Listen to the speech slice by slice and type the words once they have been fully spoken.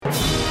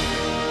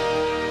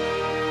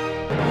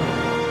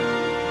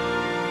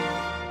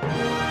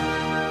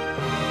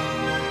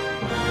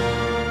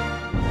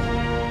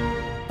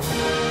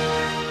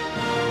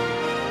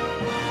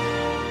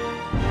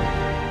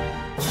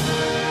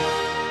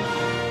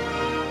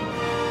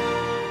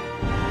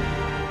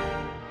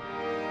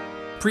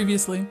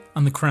Previously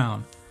on The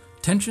Crown,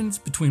 tensions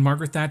between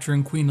Margaret Thatcher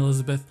and Queen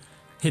Elizabeth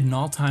hit an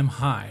all-time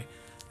high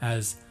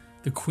as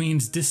the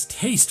Queen's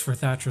distaste for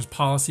Thatcher's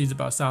policies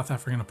about South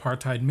African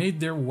apartheid made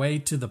their way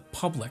to the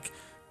public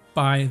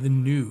by the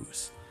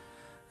news.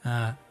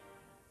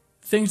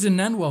 Things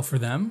didn't end well for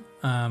them.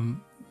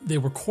 They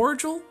were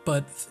cordial,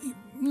 but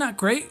not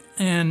great,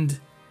 and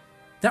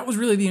that was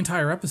really the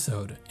entire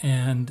episode.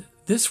 And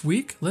this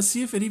week, let's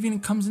see if it even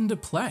comes into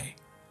play.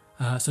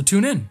 So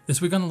tune in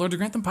this week on the Lord of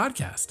Grantham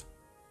podcast.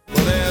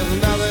 Well,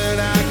 there's nothing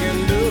I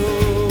can do.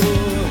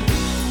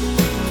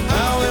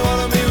 I only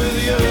want to be with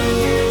you.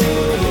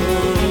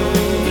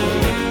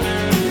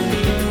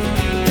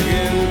 You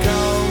can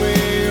call me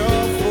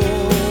your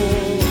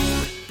fool.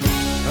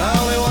 I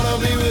only want to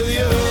be with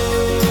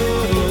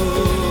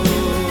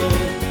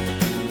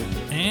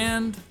you.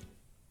 And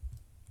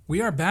we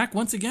are back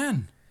once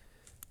again.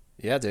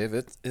 Yeah, Dave,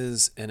 it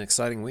is an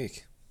exciting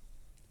week.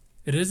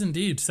 It is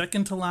indeed.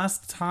 Second to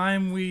last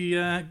time we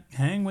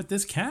hang with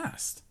this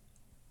cast.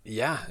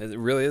 Yeah, it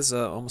really is.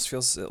 Almost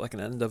feels like an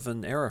end of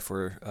an era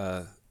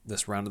for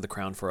this round of the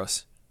Crown for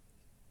us.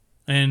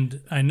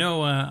 And I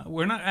know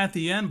we're not at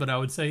the end, but I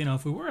would say,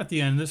 if we were at the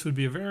end, this would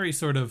be a very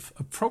sort of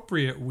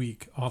appropriate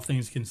week, all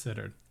things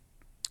considered.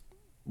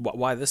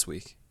 Why this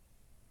week?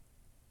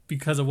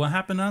 Because of what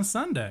happened on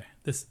Sunday.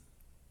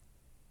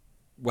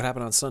 What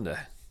happened on Sunday?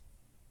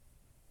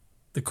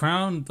 The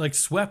Crown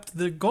swept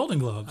the Golden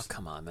Globes. Oh,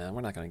 come on, man.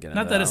 We're not going to get into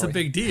that. Not that it's a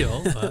big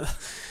deal, but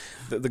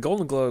the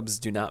Golden Globes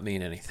do not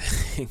mean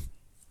anything.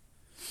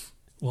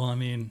 Well, I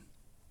mean,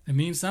 it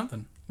means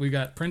something. We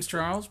got Prince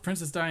Charles,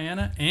 Princess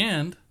Diana,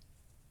 and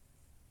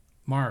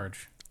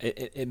Marge.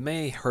 It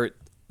may hurt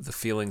the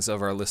feelings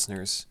of our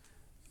listeners,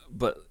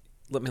 but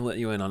let me let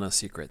you in on a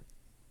secret.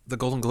 The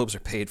Golden Globes are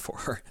paid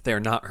for. They are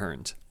not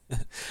earned.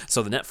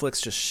 So the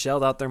Netflix just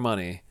shelled out their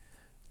money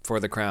for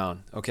the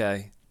Crown,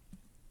 okay?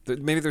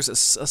 Maybe there's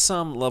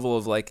some level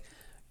of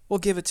we'll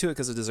give it to it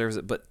because it deserves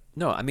it. But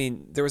no, I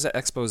mean, there was an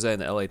expose in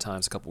the LA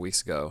Times a couple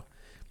weeks ago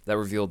that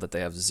revealed that they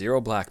have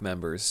 0 black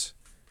members.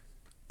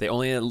 They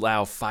only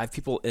allow 5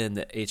 people in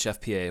the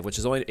HFPA, which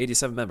is only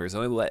 87 members. They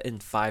only let in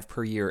 5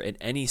 per year, and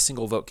any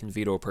single vote can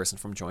veto a person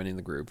from joining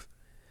the group.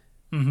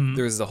 Mm-hmm.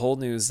 There was the whole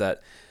news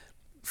that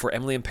for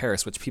Emily in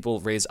Paris, which people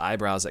raised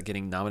eyebrows at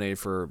getting nominated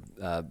for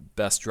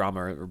Best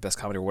Drama or Best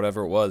Comedy or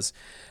whatever it was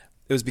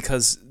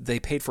because they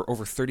paid for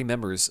over 30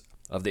 members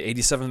of the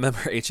 87-member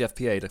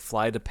HFPA to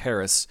fly to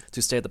Paris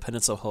to stay at the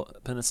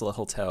Peninsula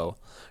Hotel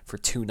for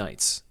 2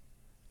 nights.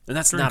 And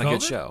that's During not COVID? a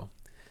good show.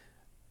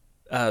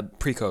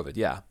 Pre-COVID,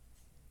 yeah.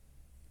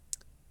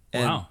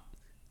 And wow.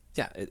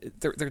 Yeah,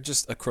 they're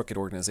just a crooked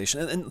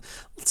organization. And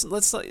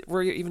let's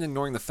we're even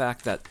ignoring the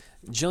fact that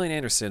Gillian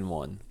Anderson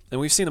won. And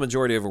we've seen the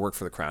majority of her work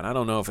for The Crown. I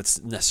don't know if it's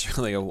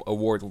necessarily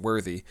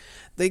award-worthy.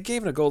 They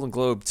gave a Golden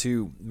Globe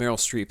to Meryl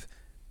Streep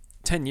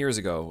 10 years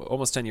ago,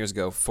 almost 10 years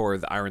ago, for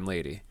The Iron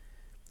Lady.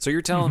 So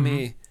you're telling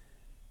me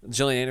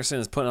Gillian Anderson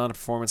is putting on a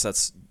performance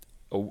that's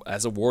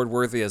as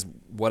award-worthy as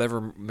whatever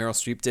Meryl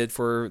Streep did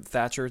for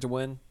Thatcher to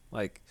win?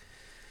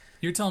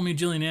 You're telling me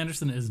Gillian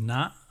Anderson is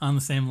not on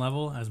the same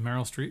level as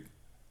Meryl Streep?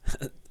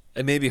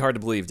 It may be hard to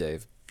believe,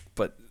 Dave,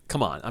 but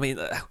come on. I mean,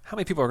 how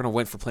many people are going to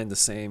win for playing the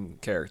same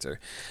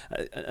character?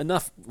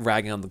 Enough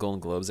ragging on the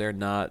Golden Globes. They're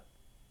not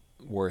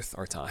worth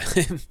our time.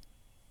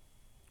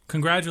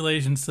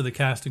 Congratulations to the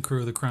cast and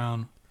crew of The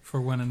Crown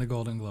for winning the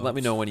Golden Globes. Let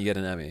me know when you get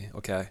an Emmy,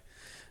 okay?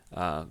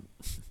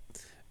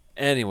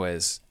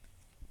 Anyways.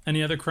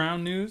 Any other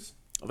Crown news?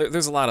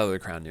 There's a lot of other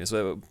Crown news.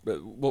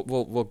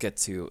 We'll get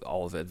to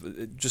all of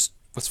it. Just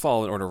let's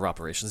follow in order of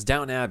operations.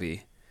 Downton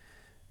Abbey,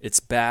 it's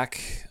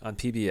back on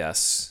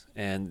PBS,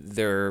 and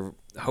they're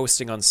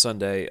hosting on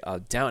Sunday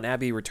Downton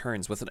Abbey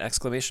Returns with an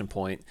exclamation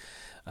point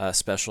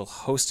special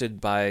hosted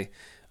by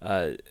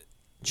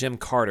Jim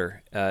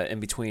Carter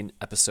in between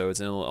episodes,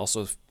 and it'll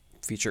also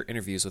feature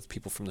interviews with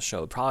people from the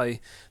show.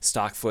 Probably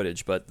stock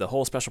footage, but the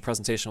whole special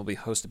presentation will be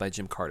hosted by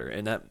Jim Carter.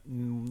 And that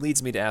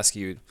leads me to ask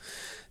you,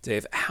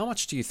 Dave, how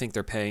much do you think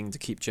they're paying to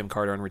keep Jim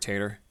Carter on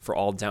retainer for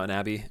all Downton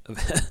Abbey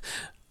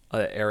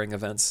airing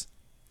events?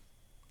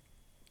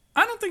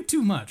 I don't think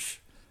too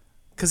much.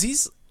 Because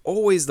he's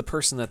always the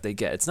person that they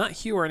get. It's not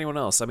Hugh or anyone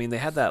else. I mean, they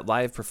had that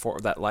live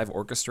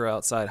orchestra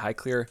outside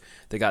Highclere.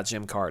 They got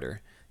Jim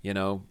Carter,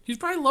 He's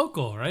probably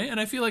local, right? And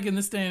I feel like in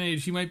this day and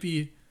age,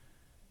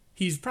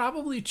 he's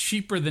probably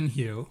cheaper than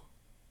Hugh,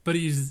 but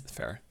he's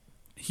fair.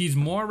 He's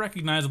more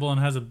recognizable and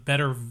has a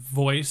better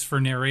voice for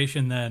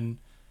narration than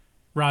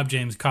Rob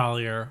James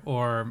Collier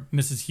or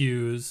Mrs.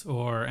 Hughes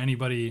or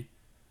anybody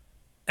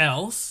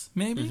else,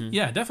 maybe? Mm-hmm.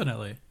 Yeah,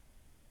 definitely.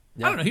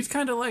 Yeah. I don't know. He's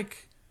kind of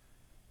like...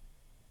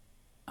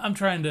 I'm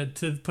trying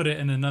to put it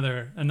in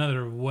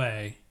another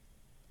way.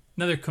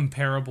 Another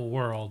comparable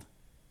world.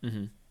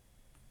 Mm-hmm.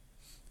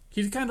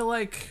 He's kind of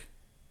like...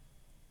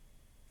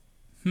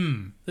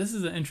 This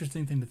is an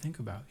interesting thing to think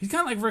about. He's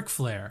kind of like Ric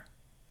Flair.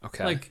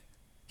 Okay.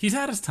 He's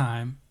had his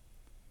time,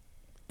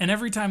 and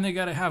every time they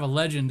got to have a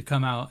legend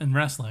come out in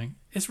wrestling,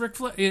 it's Ric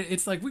Flair.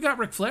 It's like, we got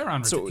Ric Flair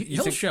on. So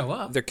he'll show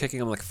up. They're kicking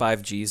him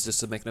 5 Gs just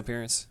to make an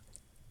appearance?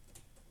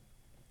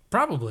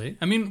 Probably.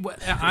 I mean,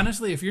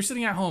 honestly, if you're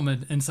sitting at home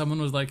and someone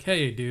was like,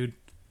 "Hey, dude,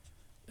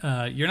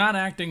 you're not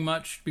acting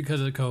much because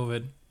of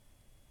COVID.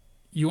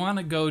 You want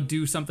to go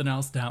do something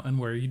else, Downton,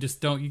 where you just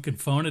don't. You can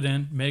phone it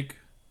in, make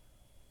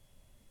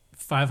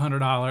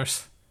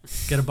 $500,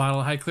 get a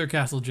bottle of Highclere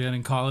Castle gin,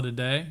 and call it a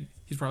day."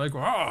 He's probably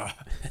like,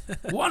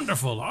 "Oh,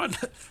 wonderful!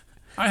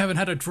 I haven't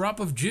had a drop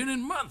of gin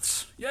in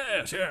months."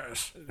 Yes.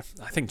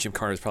 I think Jim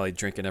Carter's probably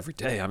drinking every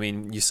day. I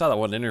mean, you saw that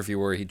one interview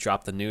where he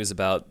dropped the news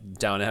about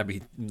Downton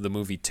Abbey, the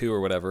movie 2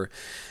 or whatever.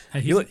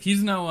 Hey, he was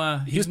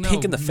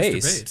pink in the Mr.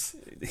 face.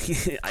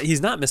 Bates.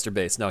 He's not Mr.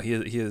 Bates. No, he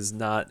is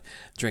not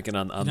drinking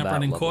on He's that not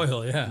burning level.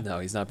 coil, yeah. No,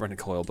 he's not burning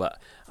coil.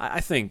 But I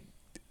think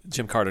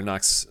Jim Carter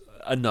knocks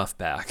enough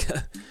back.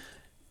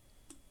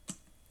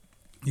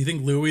 You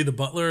think Louis the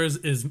butler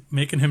is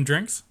making him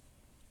drinks?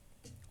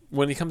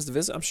 When he comes to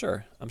visit, I'm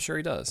sure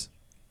he does.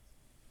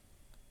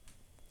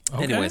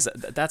 Okay. Anyways,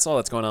 that's all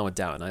that's going on with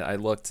Downton. I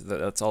looked.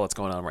 That's all that's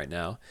going on right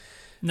now.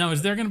 Now,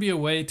 is there going to be a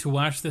way to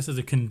watch this as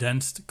a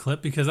condensed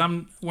clip? Because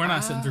we're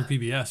not sitting through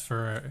PBS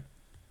for.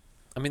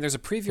 I mean, there's a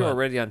preview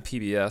already on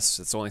PBS.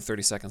 It's only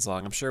 30 seconds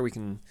long. I'm sure we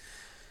can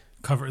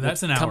cover.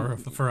 That's an hour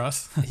for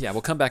us. Yeah,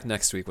 we'll come back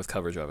next week with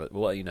coverage of it.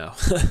 We'll let you know.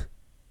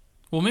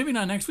 Well, maybe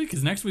not next week,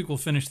 because next week we'll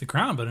finish The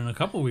Crown, but in a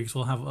couple weeks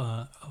we'll have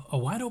a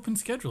wide open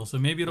schedule. So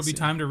maybe it'll be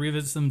time to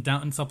revisit some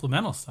Downton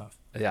supplemental stuff.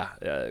 Yeah,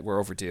 we're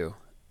overdue.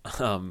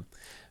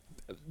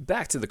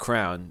 Back to The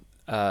Crown.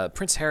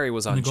 Prince Harry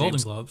was on the Golden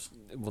Globes.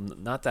 Well,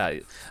 not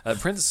that.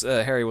 Prince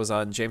Harry was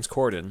on James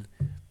Corden,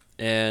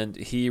 and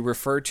he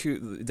referred to.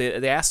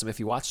 They asked him if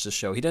he watched the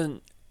show. He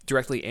didn't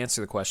directly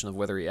answer the question of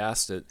whether he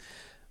asked it,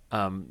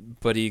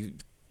 but he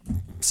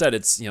said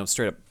it's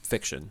straight up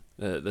fiction.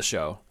 The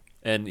show.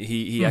 And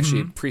he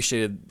actually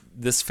appreciated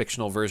this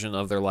fictional version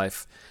of their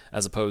life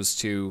as opposed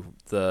to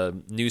the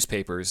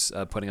newspapers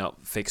putting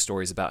out fake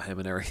stories about him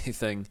and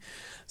everything.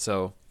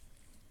 So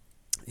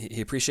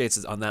he appreciates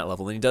it on that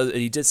level. And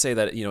he did say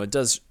that it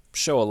does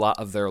show a lot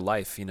of their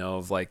life,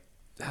 of like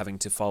having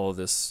to follow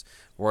this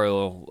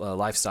royal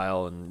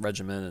lifestyle and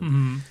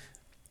regimen.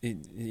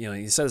 And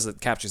he says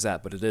it captures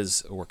that, but it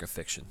is a work of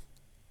fiction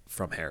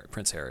from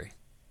Prince Harry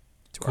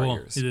to our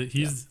ears.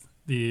 He's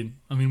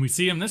we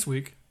see him this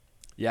week.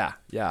 Yeah.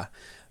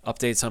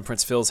 Updates on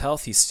Prince Phil's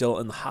health. He's still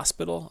in the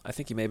hospital. I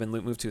think he may have been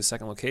moved to a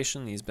second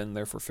location. He's been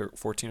there for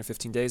 14 or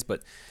 15 days,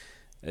 but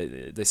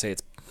they say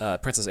it's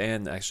Princess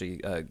Anne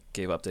actually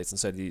gave updates and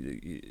said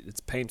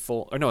it's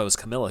painful. Or no, it was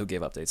Camilla who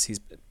gave updates.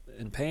 He's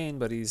in pain,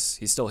 but he's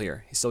still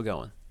here. He's still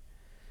going.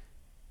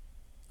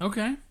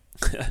 Okay.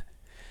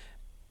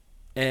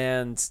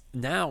 And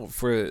now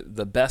for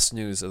the best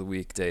news of the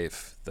week,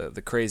 Dave,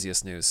 the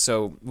craziest news.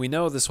 So we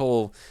know this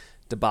whole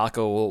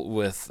debacle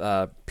with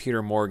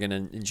Peter Morgan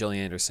and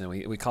Gillian Anderson.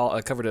 We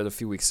covered it a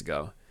few weeks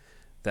ago.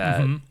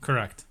 That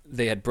correct.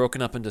 They had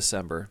broken up in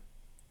December.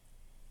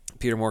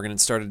 Peter Morgan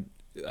had started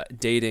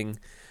dating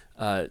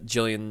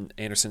Gillian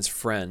Anderson's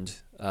friend,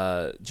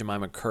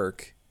 Jemima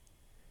Kirk.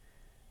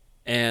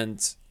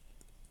 And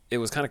it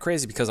was kind of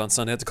crazy because on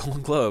Sunday at the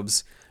Golden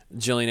Globes,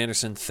 Gillian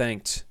Anderson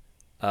thanked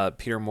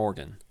Peter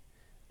Morgan.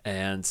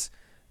 And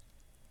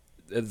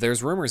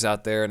there's rumors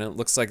out there, and it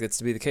looks like it's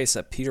to be the case,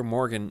 that Peter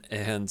Morgan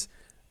and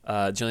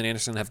Gillian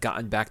Anderson have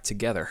gotten back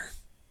together.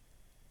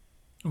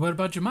 What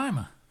about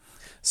Jemima?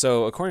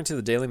 So, according to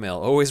the Daily Mail,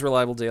 always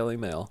reliable Daily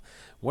Mail,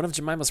 one of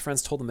Jemima's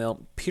friends told the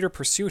Mail Peter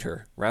pursued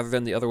her rather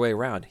than the other way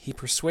around. He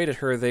persuaded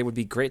her they would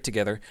be great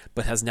together,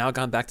 but has now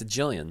gone back to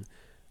Gillian.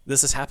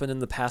 This has happened in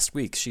the past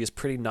week. She is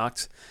pretty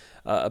knocked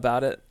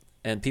about it,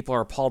 and people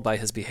are appalled by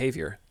his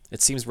behavior.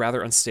 It seems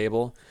rather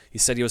unstable. He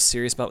said he was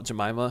serious about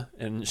Jemima,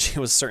 and she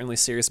was certainly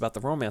serious about the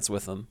romance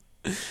with him.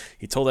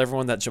 He told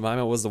everyone that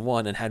Jemima was the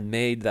one and had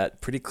made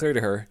that pretty clear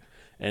to her.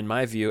 In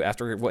my view,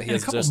 after what he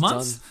has just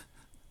done...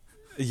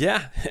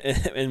 Yeah,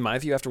 in my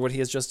view, after what he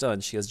has just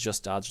done, she has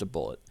just dodged a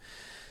bullet.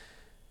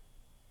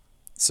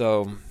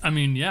 So...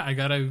 I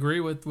gotta agree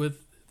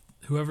with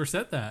whoever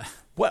said that.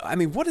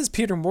 What is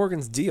Peter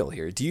Morgan's deal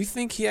here? Do you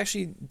think he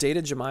actually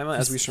dated Jemima,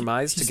 as we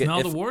surmised? He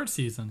smelled award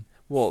season.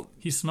 Well...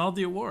 He smelled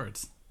the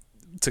awards.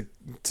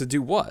 To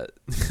do what?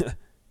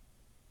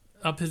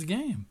 Up his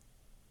game.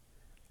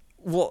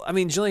 Well,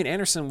 Gillian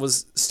Anderson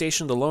was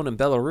stationed alone in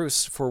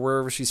Belarus for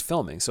wherever she's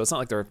filming, so it's not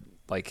like they're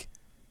like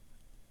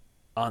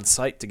on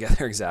site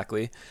together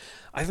exactly.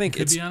 I think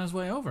he could be on his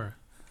way over.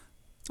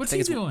 What's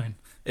he doing?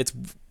 It's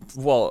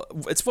what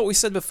we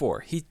said before.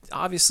 He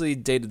obviously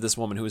dated this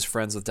woman who was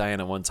friends with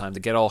Diana one time to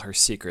get all her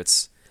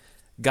secrets.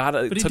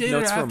 But he dated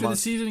her after the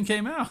season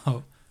came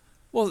out.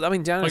 Well,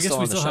 Diana's I guess still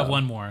we on the still show. have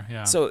one more.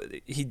 Yeah. So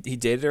he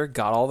dated her,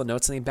 got all the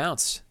notes, and he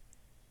bounced.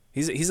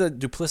 He's a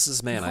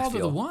duplicitous man. I feel it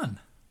the one.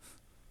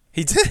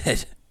 He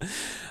did.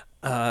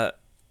 I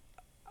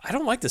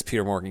don't like this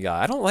Peter Morgan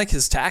guy. I don't like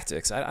his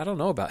tactics. I don't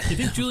know about him. You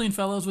think Julian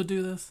Fellows would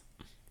do this?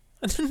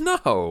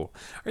 No.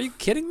 Are you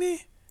kidding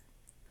me?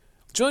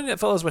 Julian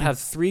Fellows would have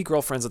 3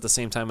 girlfriends at the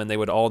same time, and they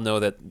would all know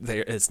that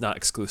it's not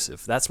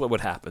exclusive. That's what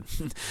would happen.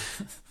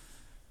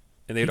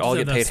 And they'd all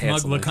get paid handsomely.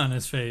 Smug look on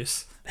his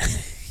face.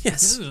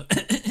 Yes.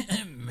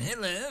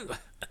 Hello.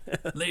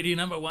 Lady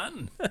number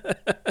one.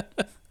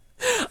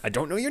 I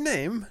don't know your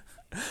name.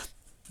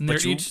 And they're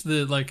But you- each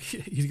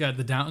he's got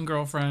the Downton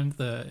girlfriend,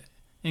 the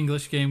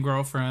English game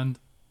girlfriend,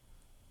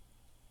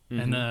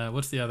 Mm-hmm. and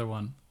what's the other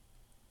one?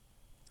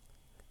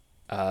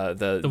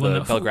 The one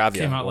that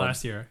Belgravia came out one.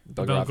 last year.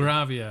 Belgravia.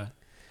 Belgravia.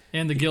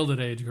 And the Gilded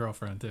Age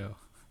girlfriend, too.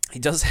 He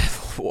does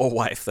have a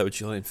wife, though,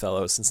 Julian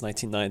Fellows, since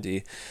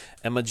 1990,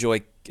 Emma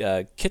Joy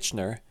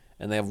Kitchener,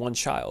 and they have one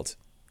child.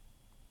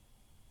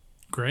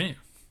 Great.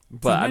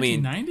 But I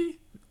mean, 1990?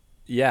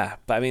 yeah,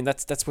 but I mean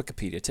that's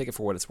Wikipedia. Take it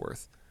for what it's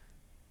worth.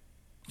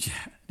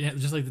 Yeah,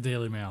 just like the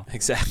Daily Mail.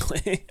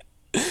 Exactly.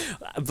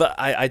 But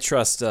I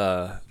trust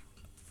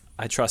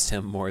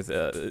him more,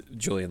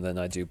 Julian, than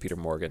I do Peter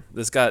Morgan.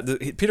 This guy,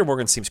 Peter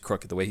Morgan seems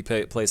crooked the way he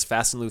plays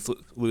fast and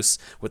loose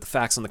with the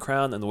facts on the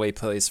crown, and the way he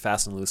plays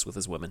fast and loose with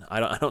his women.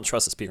 I don't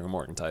trust this Peter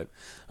Morgan type.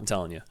 I'm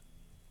telling you.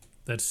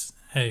 That's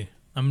hey.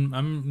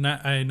 I'm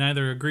not. I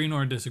neither agree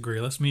nor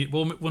disagree. Let's meet.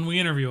 Well, when we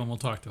interview him, we'll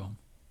talk to him.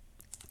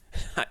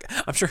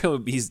 I'm sure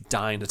he's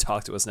dying to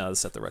talk to us now to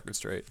set the record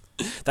straight.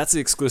 That's the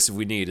exclusive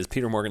we need, is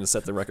Peter Morgan to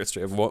set the record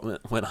straight of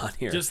what went on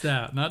here. Just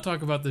that, not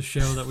talk about the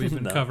show that we've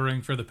been No.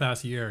 covering for the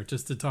past year.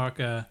 Just to talk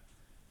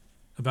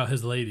about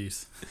his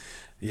ladies.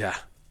 Yeah,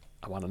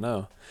 I want to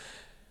know.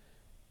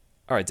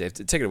 All right, Dave,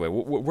 take it away.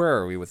 Where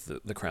are we with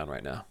the Crown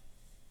right now?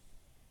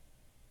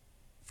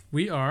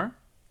 We are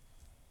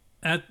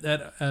at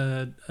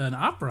an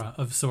opera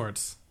of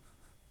sorts.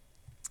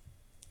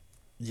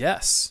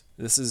 Yes,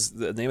 this is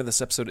the name of this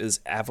episode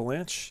is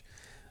Avalanche.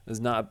 It's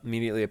not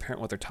immediately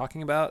apparent what they're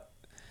talking about,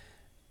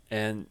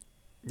 and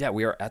yeah,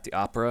 we are at the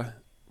opera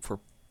for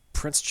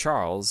Prince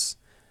Charles'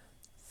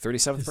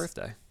 37th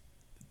birthday,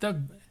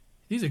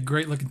 He's a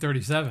great looking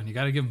 37. You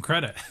got to give him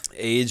credit.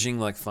 aging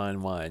like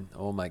fine wine.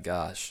 Oh my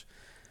gosh!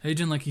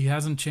 Aging like he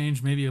hasn't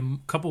changed maybe a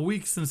couple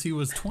weeks since he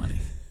was 20.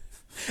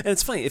 And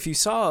it's funny, if you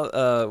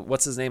saw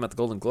what's his name at the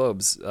Golden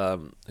Globes,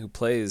 who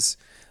plays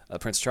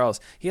Prince Charles,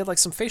 he had like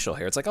some facial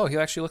hair. It's like, oh, he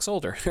actually looks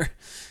older.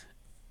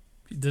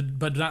 He did,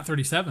 but not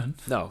 37.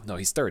 No,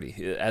 he's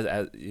 30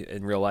 as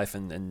in real life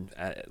and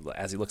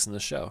as he looks in the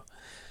show.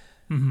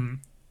 Mm-hmm.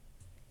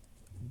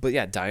 But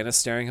yeah, Diana's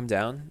staring him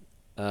down.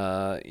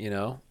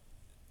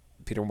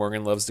 Peter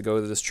Morgan loves to go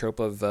to this trope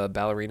of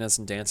ballerinas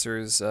and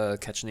dancers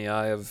catching the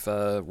eye of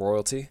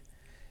royalty.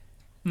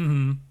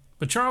 Mm-hmm.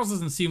 But Charles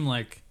doesn't seem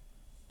like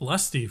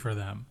lusty for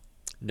them.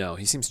 No,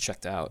 he seems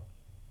checked out.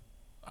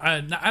 I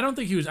don't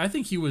think he was. I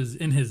think he was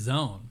in his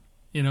zone.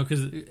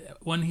 Because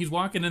when he's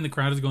walking in, the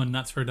crowd is going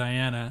nuts for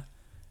Diana,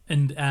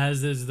 and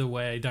as is the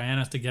way,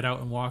 Diana has to get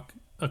out and walk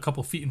a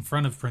couple feet in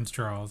front of Prince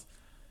Charles,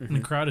 and the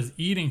crowd is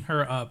eating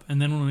her up.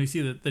 And then when we see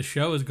that the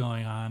show is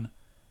going on,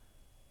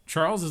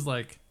 Charles is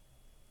like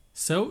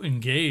so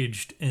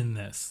engaged in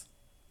this.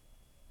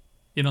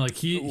 Like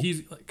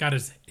he's got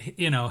his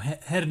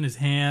head in his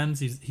hands.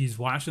 He's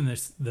watching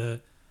this.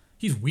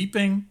 He's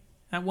weeping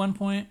at one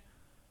point.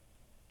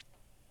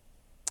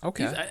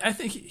 Okay. I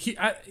think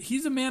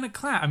he's a man of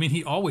class. I mean,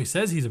 he always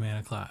says he's a man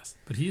of class,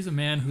 but he's a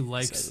man who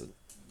likes.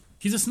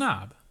 He's a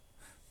snob.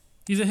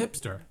 He's a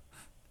hipster.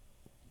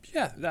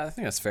 Yeah, I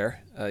think that's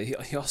fair.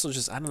 He also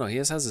just, I don't know, he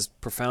has this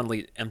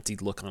profoundly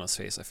emptied look on his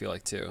face, I feel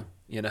like, too.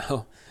 It's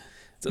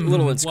a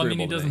little inscrutable. Well, I mean,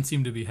 he to doesn't me.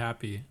 seem to be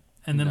happy.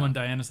 And then when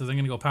Diana says, "I'm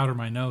going to go powder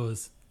my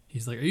nose,"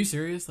 he's like, "Are you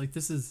serious? Like,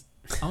 this is,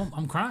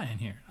 I'm crying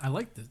here. I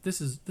like this.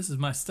 This is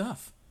my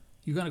stuff.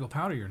 You got to go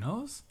powder your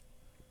nose?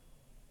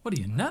 What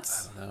are you,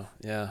 nuts?" I don't know.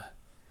 Yeah.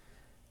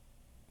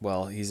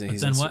 Well, he's But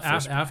then in what?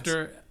 first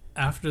prize.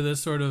 After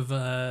this sort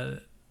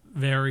of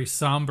very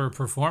somber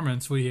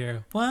performance, we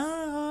hear,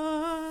 "Wah."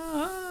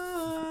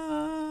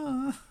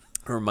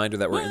 A reminder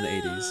that we're in the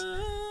 80s.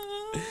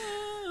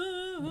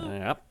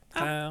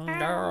 Uptown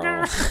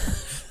girl.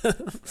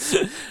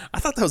 I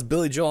thought that was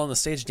Billy Joel on the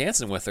stage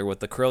dancing with her with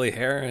the curly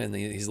hair and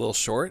he's a little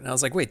short. And I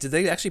was like, wait, did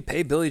they actually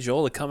pay Billy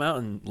Joel to come out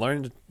and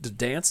learn to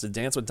dance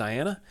with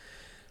Diana?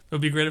 It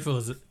would be great if it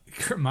was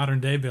modern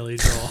day Billy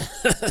Joel.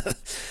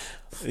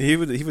 He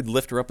would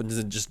lift her up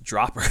and just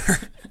drop her.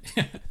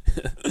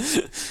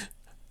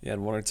 You had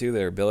one or two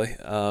there, Billy.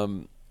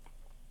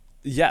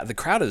 Yeah, the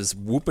crowd is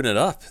whooping it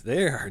up.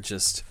 They are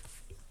just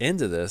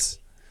into this.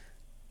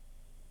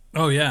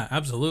 Oh yeah,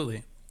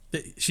 absolutely.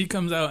 She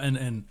comes out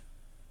and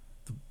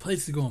the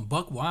place is going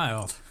buck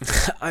wild.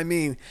 I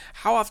mean,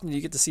 how often do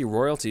you get to see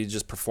royalty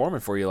just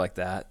performing for you like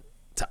that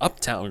to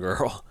Uptown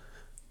Girl?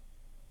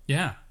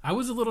 Yeah, I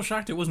was a little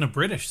shocked it wasn't a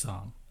British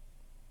song.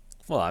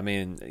 Well, I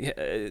mean,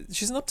 yeah,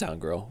 she's an Uptown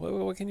Girl.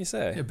 What can you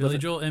say? Yeah, Billy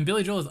Joel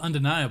is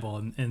undeniable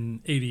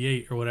in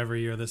 '88 or whatever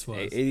year this was.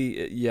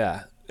 80,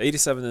 yeah,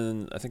 87,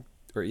 and I think,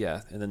 or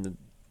yeah, and then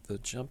the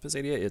jump is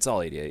 88. It's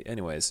all 88,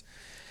 anyways.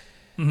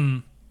 Mm-hmm.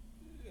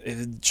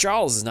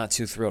 Charles is not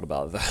too thrilled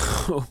about it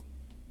though.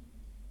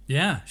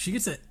 Yeah, she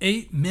gets an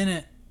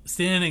 8-minute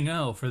standing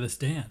O for this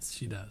dance.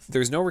 She does.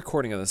 There's no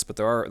recording of this, but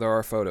there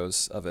are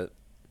photos of it,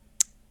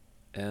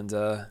 and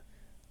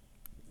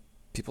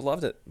people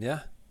loved it.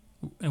 Yeah.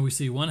 And we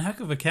see one heck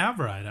of a cab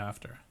ride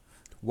after.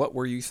 What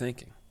were you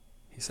thinking?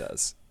 He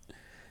says.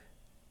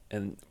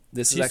 And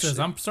this She is actually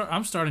says,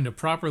 I'm starting to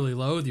properly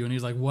loathe you. And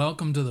he's like,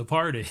 welcome to the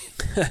party.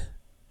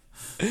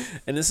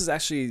 and this is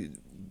actually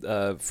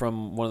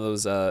from one of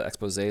those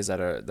exposés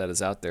that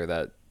is out there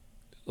that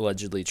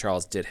allegedly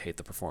Charles did hate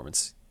the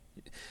performance.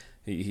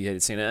 He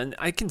hated seeing it, and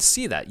I can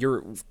see that.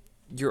 You're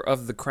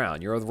of the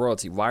crown. You're of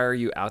royalty. Why are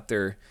you out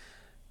there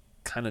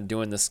kind of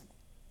doing this,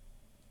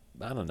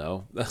 I don't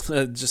know,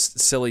 just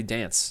silly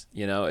dance?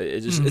 You know,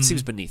 it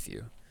seems beneath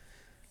you.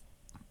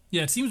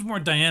 Yeah, it seems more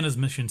Diana's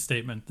mission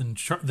statement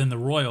than the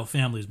royal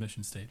family's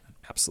mission statement.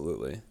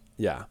 Absolutely.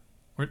 Yeah.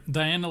 Where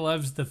Diana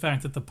loves the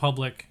fact that the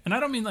public, and I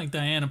don't mean like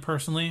Diana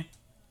personally,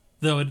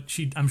 though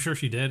I'm sure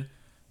she did,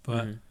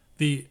 but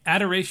the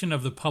adoration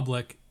of the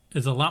public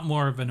is a lot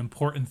more of an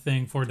important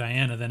thing for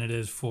Diana than it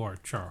is for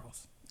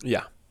Charles.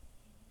 Yeah.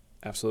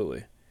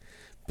 Absolutely.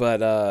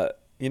 But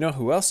you know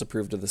who else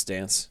approved of this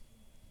dance?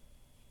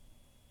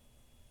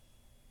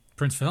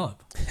 Prince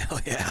Philip. Hell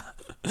yeah.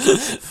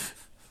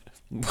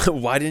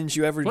 Why didn't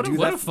you ever do that?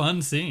 What a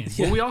fun scene.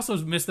 Yeah. Well, we also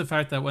missed the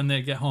fact that when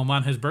they get home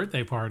on his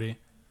birthday party,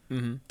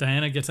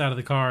 Diana gets out of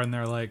the car and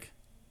they're like,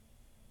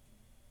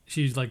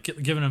 she's like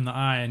giving him the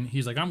eye, and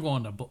he's like, I'm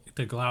going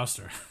to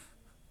Gloucester.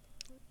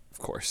 Of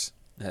course,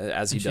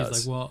 as he and does.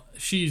 She's like, well,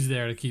 she's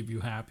there to keep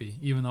you happy,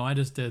 even though I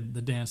just did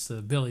the dance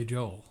to Billy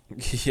Joel.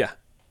 Yeah.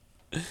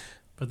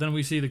 But then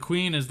we see the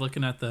Queen is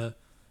looking at the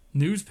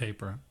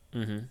newspaper,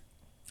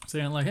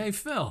 saying like, hey,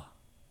 Phil,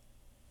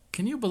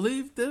 can you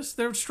believe this?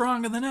 They're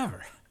stronger than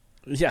ever.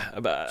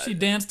 Yeah. She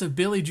danced to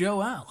Billy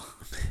Joel.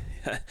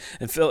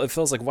 And it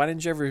feels like, why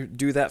didn't you ever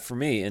do that for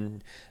me?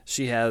 And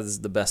she has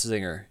the best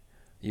zinger.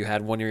 You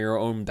had one of your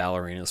own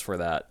ballerinas for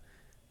that.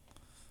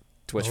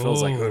 To which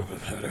Phil's like,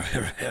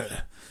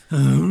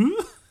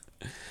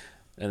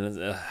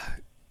 and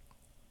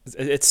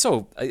it's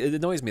so, it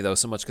annoys me though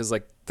so much because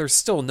like there's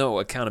still no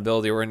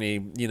accountability or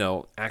any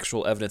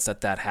actual evidence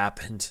that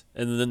happened,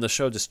 and then the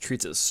show just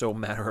treats it so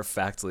matter of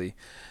factly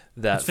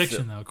that It's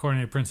fiction though,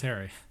 according to Prince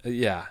Harry.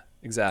 Yeah,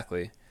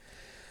 exactly.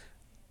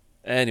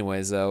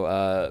 Anyways,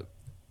 though,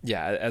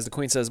 as the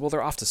Queen says, well,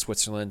 they're off to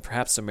Switzerland.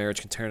 Perhaps the marriage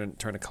can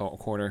turn a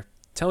corner.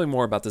 Tell me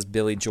more about this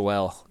Billy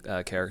Joel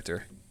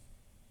character.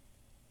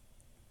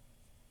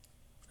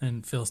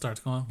 And Phil starts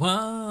going, what?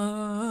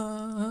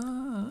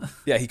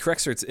 Yeah, he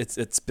corrects her.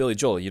 It's Billy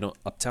Joel. You know,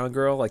 Uptown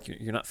Girl. Like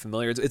you're not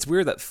familiar. It's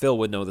weird that Phil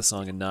would know the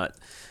song and not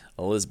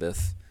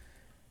Elizabeth.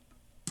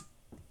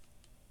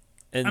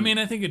 And I mean,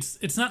 I think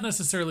it's not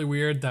necessarily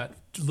weird that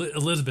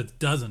Elizabeth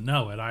doesn't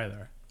know it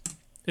either.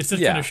 It's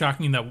just kind of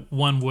shocking that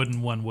one would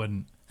and one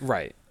wouldn't.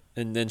 Right.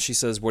 And then she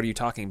says, what are you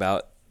talking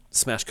about?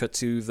 Smash cut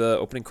to the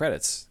opening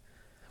credits.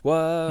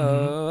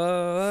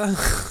 Whoa.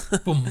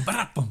 Boom,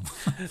 ba, boom.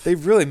 They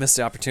really missed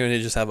the opportunity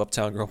to just have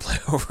Uptown Girl play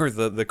over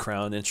the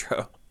Crown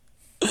intro.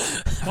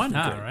 Why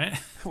not, right?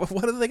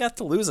 What do they got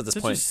to lose at this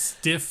Such point? a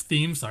stiff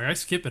theme song. I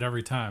skip it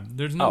every time.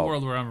 There's no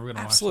world where I'm ever going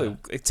to watch Absolutely.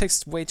 that. It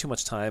takes way too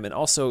much time. And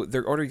also,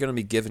 they're already going to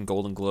be given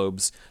Golden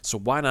Globes, so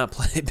why not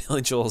play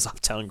Billy Joel's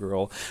Uptown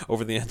Girl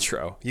over the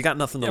intro? You got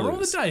nothing to Roll the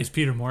lose. dice,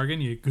 Peter Morgan,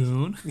 you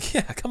goon.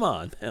 Yeah, come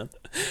on, man.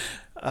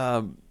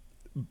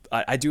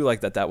 I do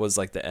like that was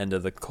like the end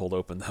of the cold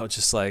open, though.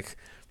 Just like,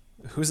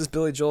 who's this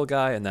Billy Joel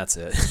guy? And that's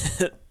it.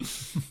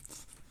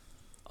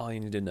 All you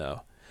need to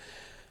know.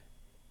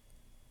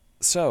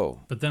 So,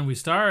 But then we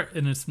start,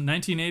 and it's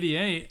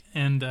 1988,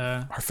 and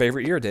our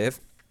favorite year, Dave.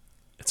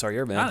 It's our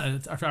year, man.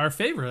 it's our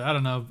favorite. I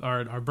don't know,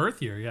 our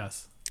birth year.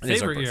 Yes, It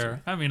is our favorite birth year.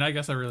 year. I mean, I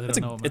guess I really don't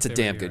know. What my It's a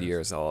favorite damn good is. year,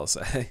 is all I'll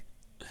say.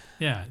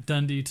 Yeah,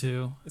 Dundee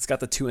too. It's got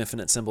the 2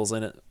 infinite symbols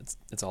in it.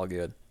 It's all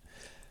good.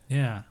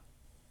 Yeah,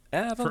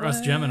 for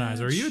us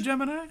Geminis. Are you a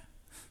Gemini?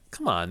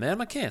 Come on, man.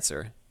 I'm a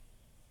Cancer.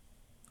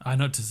 I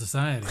know to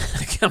society.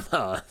 Come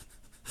on.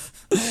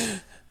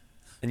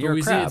 And you're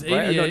we a see crab, it's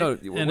right? 88, No.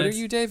 and What are it's-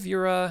 you, Dave?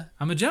 You're a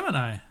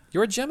Gemini.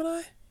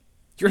 Gemini?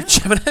 You're a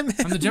Gemini man?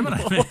 I'm the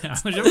Gemini man. I'm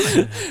a Gemini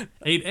man.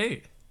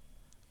 8-8.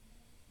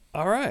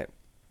 All right.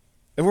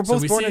 And we're So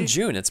both we born in see-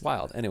 June. It's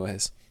wild.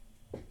 Anyways.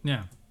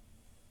 Yeah.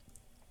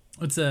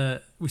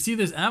 We see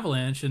this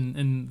avalanche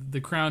and the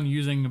Crown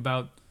using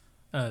about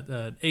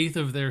an eighth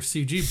of their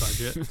CG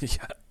budget.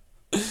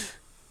 Yeah.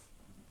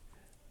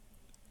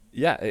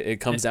 Yeah, it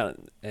comes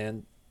down,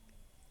 and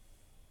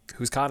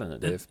who's caught in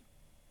it, Dave?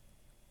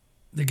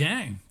 The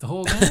gang, the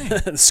whole gang.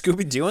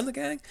 Scooby-Doo and the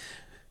gang?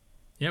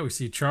 Yeah, we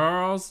see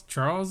Charles.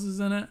 Charles is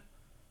in it.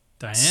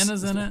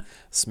 Diana's in it.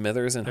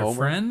 Smithers and They're Homer.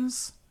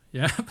 friends.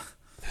 Yep.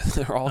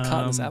 They're all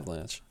caught in this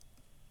avalanche.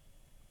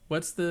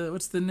 What's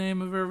the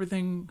name of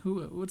everything?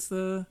 What's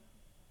the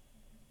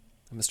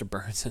Mr.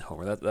 Burns and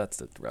Homer. That's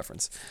the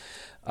reference.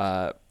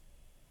 What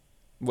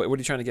are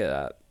you trying to get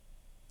at?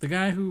 the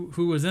guy who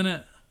was in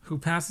it who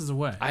passes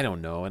away? I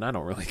don't know, and I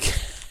don't really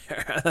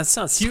care. That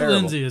sounds Hugh terrible.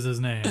 Lindsey is his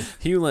name.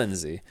 Hugh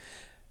Lindsey.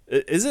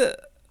 Is it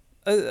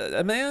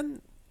a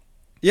man?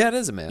 Yeah, it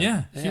is a man.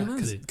 Yeah, Hugh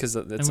Lindsey. Because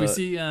And we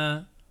see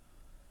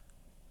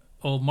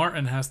old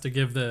Martin has to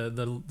give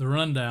the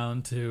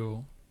rundown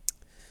to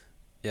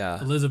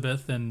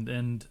Elizabeth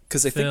and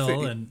because they Phil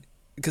think and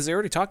because they're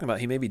already talking about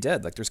he may be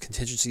dead. Like there's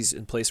contingencies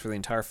in place for the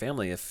entire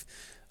family if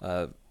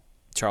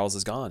Charles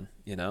is gone,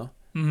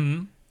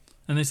 Mm-hmm.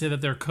 And they say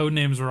that their code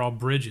names are all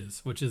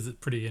Bridges, which is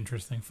pretty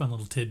interesting. Fun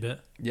little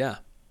tidbit. Yeah.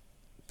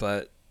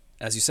 But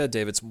as you said,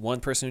 Dave, it's one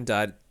person who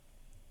died.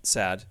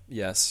 Sad,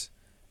 yes.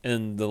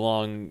 In the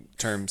long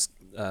terms,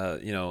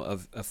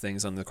 of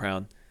things on the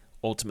Crown,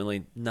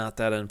 ultimately not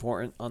that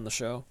important on the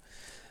show.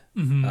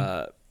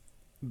 Mm-hmm.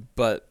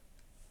 But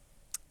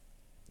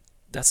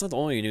that's not the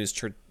only news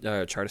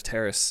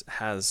Charteris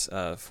has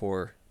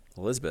for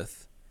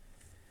Elizabeth.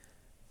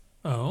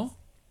 Oh?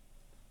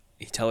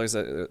 He tells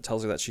her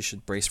that she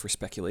should brace for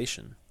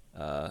speculation.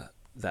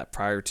 That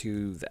prior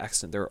to the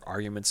accident, there were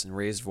arguments and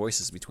raised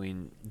voices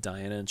between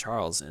Diana and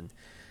Charles, and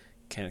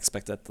can't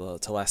expect that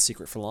to last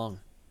secret for long.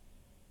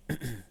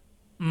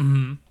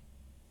 Mm-hmm.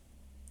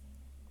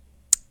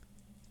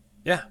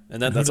 Yeah,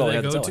 and that's all I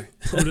had to tell her.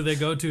 Who do they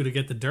go to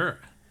get the dirt?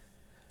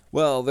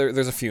 Well,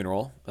 there's a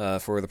funeral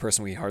for the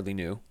person we hardly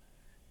knew.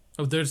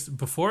 Oh,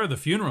 before the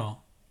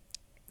funeral,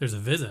 there's a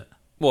visit.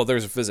 Well,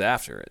 there's a visit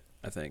after it,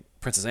 I think.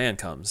 Princess Anne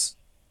comes.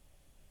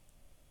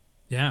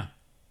 Yeah.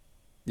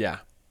 Yeah.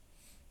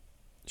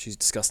 She's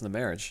discussing the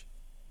marriage.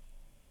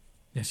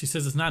 Yeah, she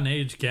says it's not an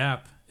age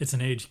gap, it's an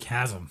age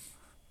chasm.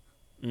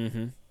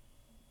 Mm-hmm.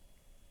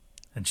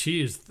 And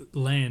she is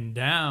laying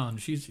down.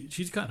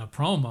 She's cutting a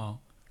promo.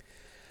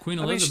 Queen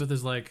Elizabeth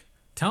is like,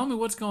 tell me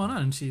what's going on.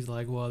 And she's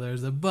like, well,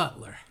 there's a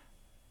butler.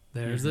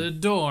 There's a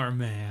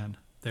doorman.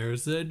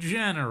 There's a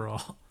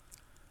general.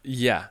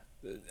 Yeah.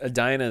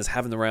 Diana is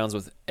having the rounds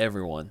with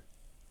everyone.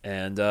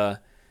 And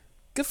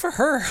good for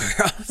her,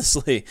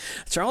 honestly.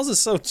 Charles is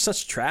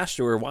such trash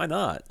to her. Why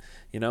not?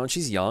 And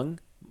she's young.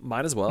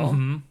 Might as well.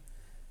 Mm-hmm.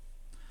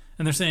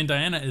 And they're saying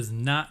Diana is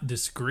not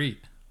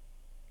discreet.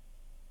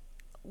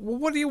 Well,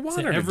 what do you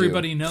want her to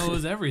everybody do?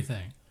 Knows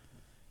everything.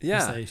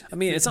 Yeah.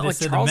 It's not like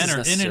the Charles men is are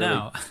necessarily... in and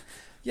out.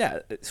 Yeah.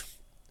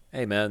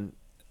 Hey, man.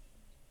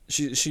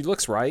 She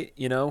looks right,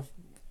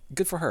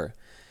 Good for her.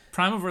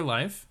 Prime of her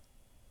life.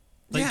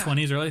 Late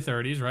 20s, early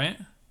 30s, right?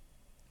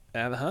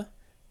 Uh-huh.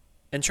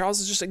 And Charles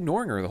is just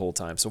ignoring her the whole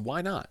time, so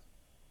why not?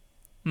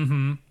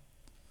 Mm-hmm.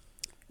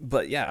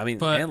 But yeah,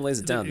 Anne lays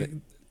it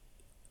down.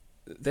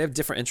 They have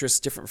different interests,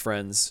 different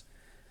friends.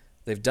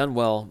 They've done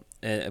well,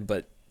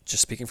 but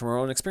just speaking from her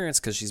own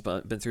experience, because she's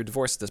been through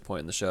divorce at this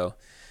point in the show,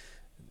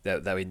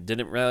 that we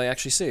didn't really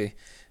actually see.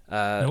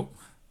 Nope.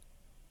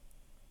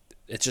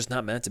 It's just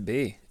not meant to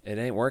be. It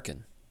ain't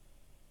working.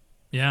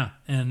 Yeah,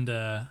 and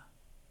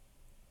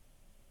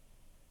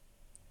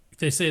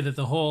they say that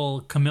the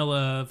whole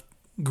Camilla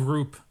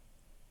group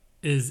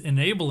is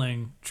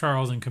enabling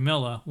Charles and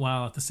Camilla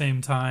while at the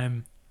same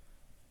time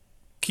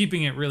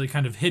keeping it really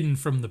kind of hidden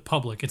from the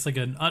public. It's like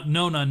a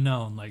known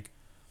unknown. Like,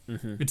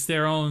 It's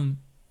their own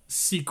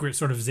secret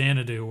sort of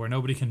Xanadu where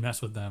nobody can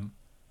mess with them.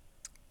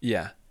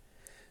 Yeah.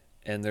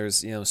 And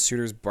there's,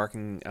 suitors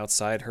barking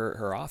outside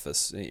her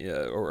office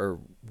or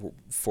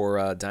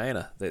for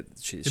Diana.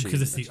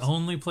 Because it's the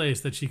only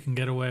place that she can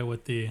get away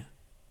with the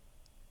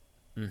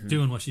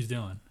doing what she's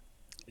doing.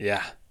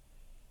 Yeah.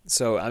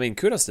 So,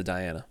 kudos to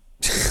Diana.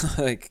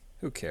 Like,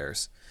 who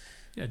cares?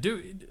 Yeah,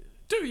 do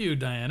you,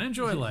 Diana.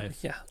 Enjoy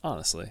life. Yeah,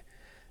 honestly.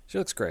 She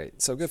looks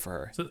great. So good for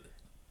her.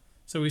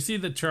 So we see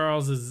that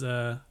Charles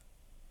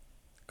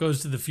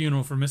goes to the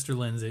funeral for Mr.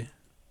 Lindsay.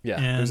 Yeah,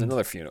 there's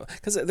another funeral.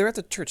 Because they're at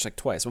the church like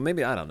twice. Well,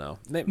 maybe, I don't know.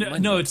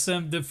 No, it's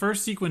the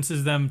first sequence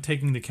is them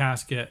taking the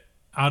casket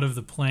out of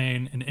the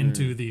plane and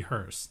into the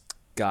hearse.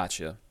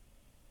 Gotcha.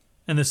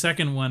 And the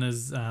second one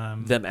is...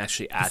 them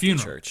actually at the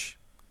church.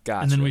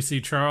 Gotcha. And then we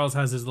see Charles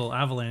has his little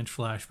avalanche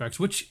flashbacks,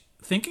 which,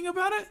 thinking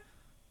about it,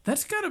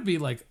 that's got to be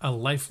like a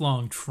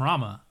lifelong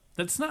trauma.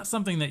 That's not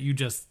something that you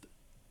just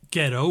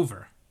get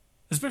over,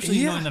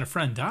 especially knowing that a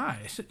friend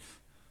died.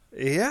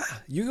 Yeah,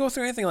 you go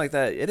through anything like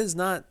that, it is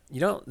not. It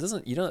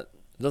doesn't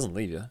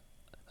leave you.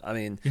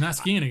 You're not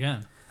skiing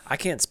again. I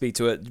can't speak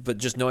to it, but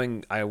just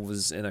knowing I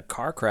was in a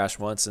car crash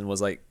once and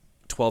was like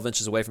 12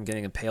 inches away from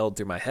getting impaled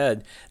through my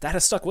head, that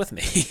has stuck with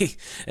me,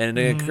 and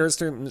it occurs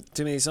to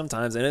me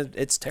sometimes, and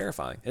it's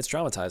terrifying. It's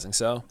traumatizing.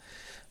 So,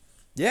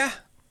 yeah,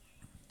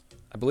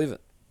 I believe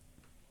it.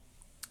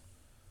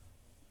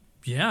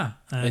 Yeah,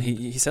 and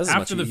he says as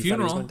after much. The he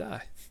funeral, thought he was going to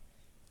die.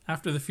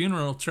 After the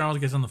funeral, Charles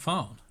gets on the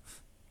phone.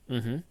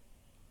 Mm-hmm.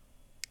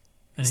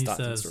 And he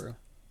says,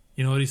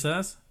 you know what he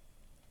says?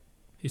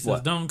 He says,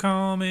 what? Don't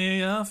call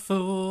me a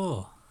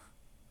fool.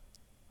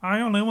 I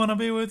only want to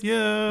be with you.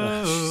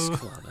 Oh,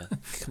 come on, man.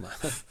 Come on.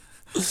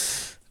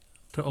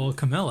 To old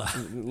Camilla. A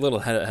little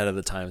ahead of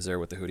the times there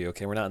with the Hootie.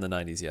 Okay, we're not in the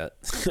 90s yet.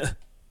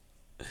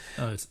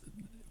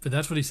 But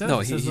that's what he says. No,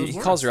 he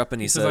calls her up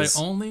and he says,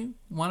 I only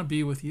want to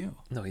be with you.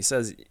 No, he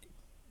says,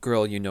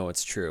 girl, you know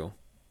it's true.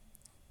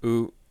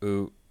 Ooh,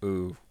 ooh,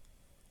 ooh.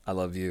 I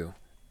love you.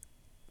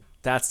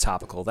 That's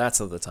topical. That's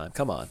of the time.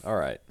 Come on. All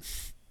right.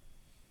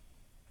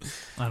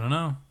 I don't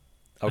know.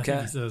 Okay. I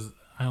think he says,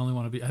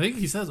 I think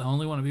he says, I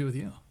only want to be with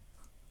you.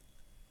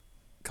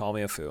 Call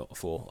me a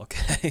fool.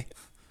 Okay.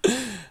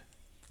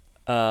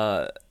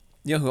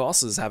 Who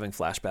also is having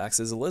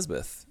flashbacks is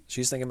Elizabeth.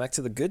 She's thinking back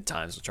to the good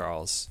times with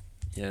Charles.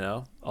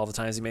 All the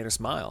times he made her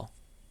smile.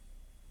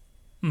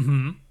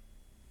 Mm-hmm.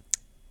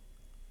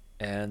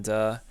 And,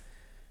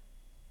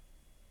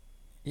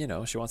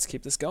 she wants to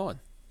keep this going.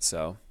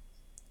 So,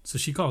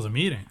 she calls a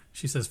meeting.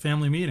 She says,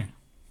 family meeting.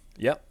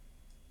 yep.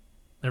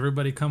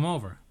 Everybody come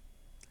over.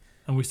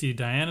 And we see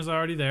Diana's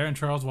already there, and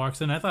Charles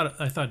walks in. I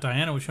thought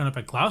Diana was showing up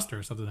at Gloucester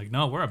or something. Like,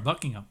 no, we're at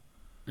Buckingham.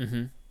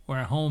 Mm-hmm. We're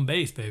at home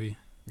base, baby.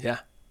 Yeah.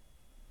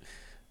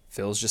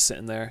 Phil's just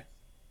sitting there.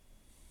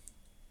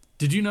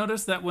 Did you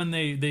notice that when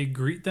they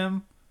greet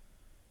them?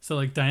 So,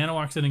 like, Diana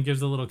walks in and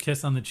gives a little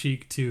kiss on the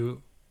cheek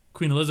to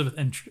Queen Elizabeth,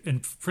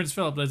 and Prince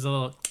Philip does a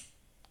little...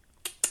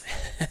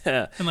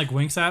 and, like,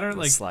 winks at her.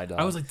 Like, Slide dog.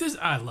 I was like,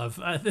 I love...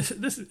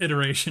 this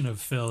iteration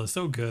of Phil is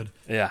so good.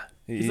 Yeah.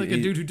 He's like a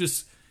dude who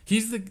just...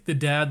 He's the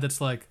dad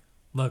that's like,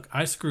 look,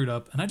 I screwed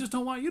up, and I just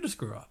don't want you to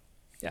screw up.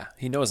 Yeah,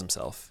 he knows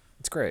himself.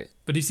 It's great.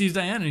 But he sees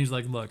Diana, and he's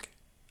like, look,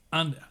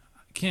 I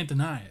can't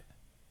deny it.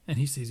 And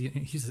he says,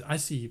 I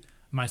see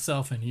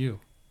myself in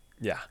you.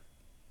 Yeah.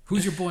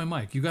 Who's your boy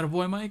Mike? You got a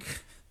boy Mike?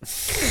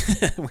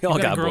 We all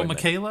You got a girl boy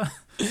Michaela?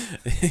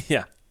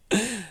 Yeah.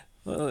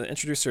 Well,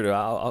 introduce her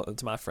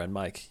to my friend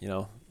Mike.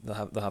 They'll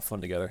have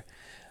fun together.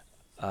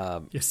 Yeah,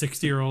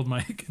 60-year-old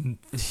Mike and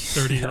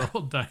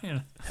 30-year-old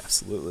Diana.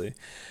 Absolutely.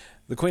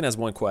 The Queen has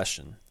one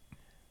question.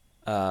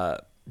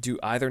 Do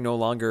either no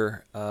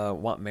longer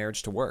want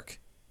marriage to work?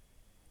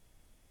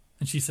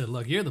 And she said,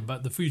 look, you're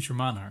the future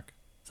monarch.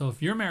 So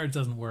if your marriage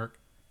doesn't work,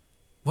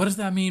 what does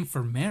that mean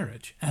for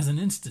marriage as an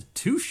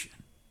institution?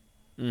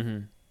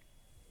 Mm-hmm.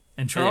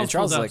 And Charles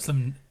pulls out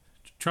like,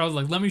 Charles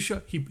like, let me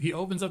show. He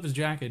opens up his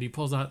jacket. He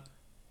pulls out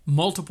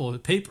multiple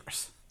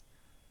papers.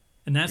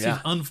 And as he's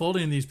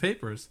unfolding these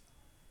papers,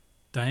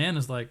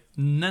 Diana's like,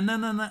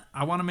 no.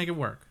 I want to make it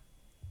work.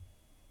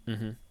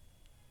 Mm-hmm.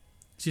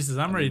 She says,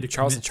 I'm ready to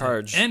Charles commit in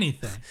charge. to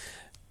anything.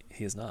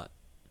 He is not.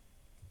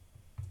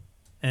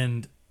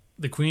 And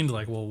the Queen's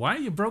like, well, why are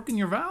you broken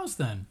your vows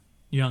then,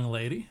 young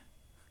lady?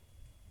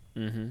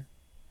 Mm-hmm.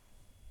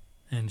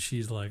 And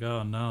she's like,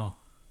 oh, no.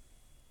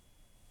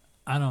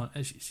 I don't...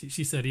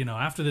 She said,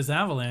 after this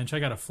avalanche, I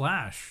got a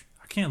flash.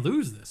 I can't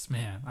lose this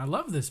man. I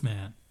love this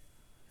man.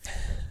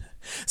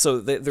 So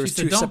there's she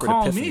said, two don't separate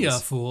call epiphanies. me a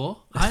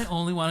fool. I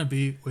only want to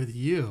be with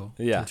you,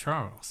 Yeah. to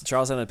Charles.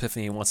 Charles had an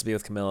epiphany. He wants to be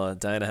with Camilla.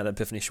 Diana had an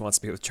epiphany. She wants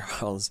to be with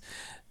Charles.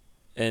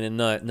 And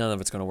none of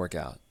it's going to work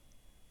out.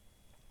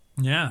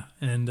 Yeah,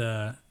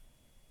 and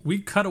we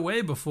cut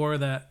away before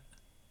that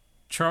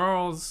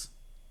Charles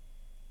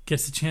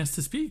gets a chance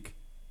to speak.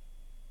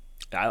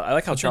 I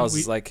like how Charles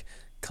is like,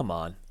 come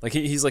on. Like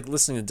he's like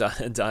listening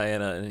to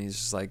Diana, and he's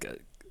just like,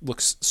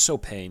 looks so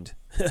pained.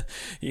 But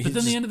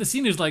then the end of the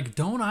scene is like,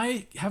 don't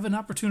I have an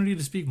opportunity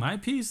to speak my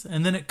piece?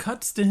 And then it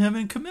cuts to him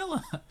and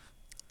Camilla.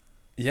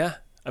 Yeah.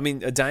 I mean,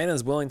 Diana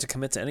is willing to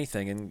commit to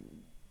anything,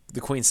 and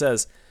the Queen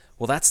says,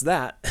 well, that's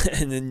that.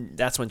 And then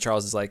that's when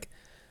Charles is like,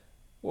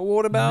 well,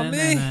 what about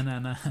me?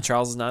 No.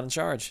 Charles is not in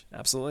charge.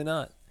 Absolutely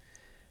not.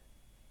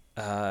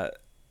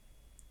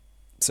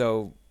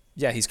 So,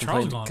 yeah, he's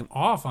Charles complaining.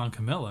 going off on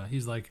Camilla.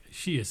 He's like,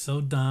 she is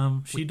so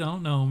dumb. She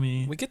don't know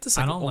me. We get this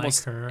I like don't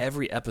almost like her.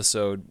 every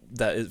episode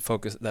that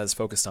is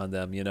focused on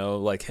them,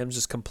 like him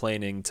just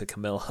complaining to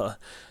Camilla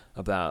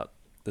about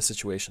the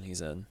situation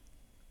he's in.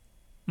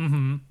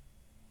 Mm-hmm.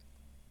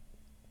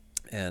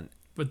 And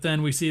But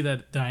then we see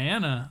that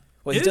Diana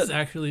is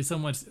actually so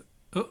much...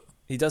 Oh,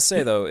 he does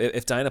say, though,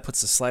 if Diana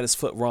puts the slightest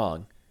foot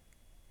wrong,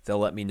 they'll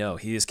let me know.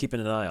 He is keeping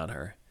an eye on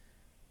her.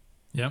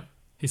 yep.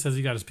 He says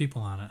he got his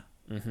people on it.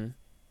 Mm-hmm.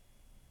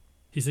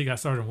 He said he got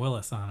Sergeant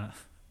Willis on it.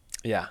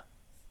 Yeah.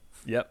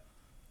 Yep.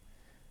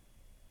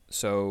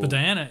 So... But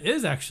Diana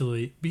is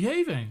actually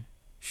behaving.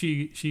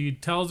 She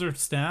tells her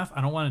staff,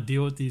 I don't want to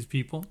deal with these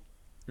people.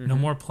 Mm-hmm. No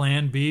more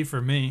plan B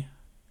for me.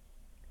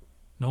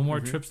 No more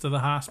trips to the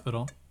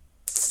hospital.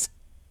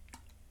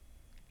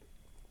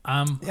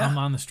 I'm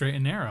on the straight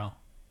and narrow.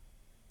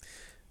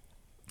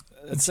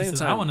 At the same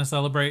time, I want to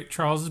celebrate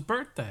Charles's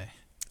birthday.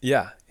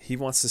 Yeah, he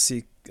wants to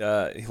see.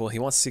 He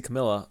wants to see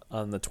Camilla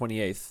on the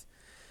 28th,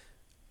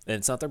 and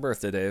it's not their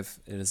birthday, Dave.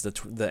 It is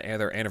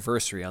their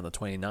anniversary on the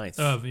 29th.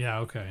 Oh, yeah,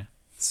 okay.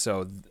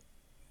 So,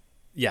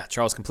 yeah,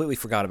 Charles completely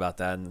forgot about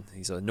that, and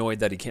he's annoyed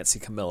that he can't see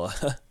Camilla.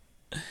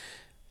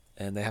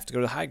 And they have to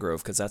go to Highgrove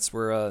because that's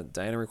where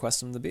Diana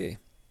requests him to be.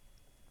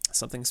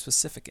 Something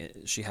specific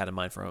she had in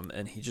mind for him,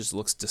 and he just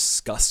looks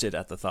disgusted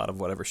at the thought of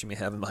whatever she may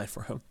have in mind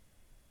for him.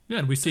 Yeah,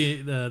 and we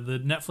see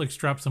the Netflix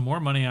drop some more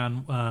money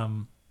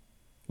on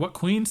what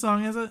Queen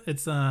song is it?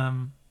 It's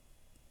a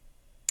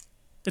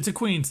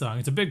Queen song.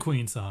 It's a big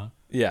Queen song.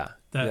 Yeah.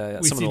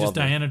 We see just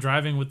Diana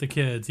driving with the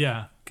kids.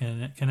 Yeah.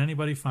 Can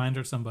anybody find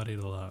her somebody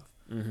to love?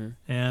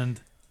 Mm-hmm.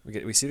 And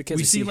we see the kids.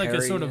 We see like Harry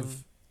a sort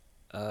of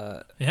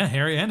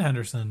Harry and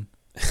Henderson.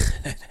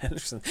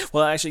 Henderson.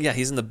 Well, actually, yeah,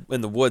 he's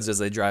in the woods as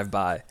they drive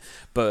by,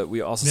 but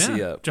we also see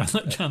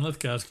John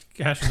Lithgow's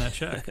cashing that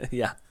check.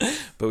 Yeah,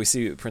 but we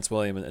see Prince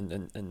William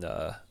and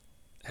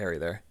Harry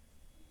there.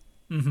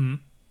 Mm-hmm.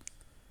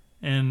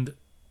 And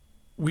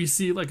we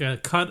see like a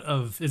cut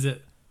of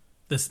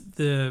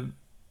they're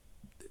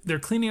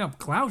cleaning up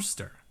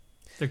Gloucester.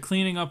 They're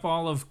cleaning up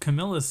all of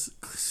Camilla's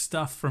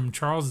stuff from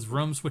Charles's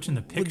room, switching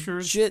the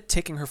pictures. Legit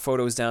taking her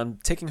photos down,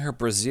 taking her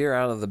brassiere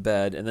out of the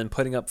bed, and then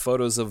putting up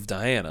photos of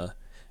Diana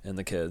and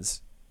the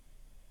kids.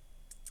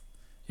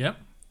 Yep.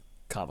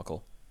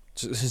 Comical.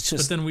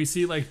 But then we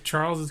see like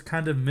Charles is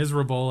kind of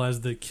miserable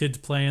as the kids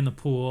play in the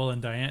pool,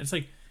 and Diana. It's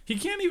like he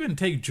can't even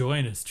take joy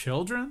in his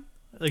children.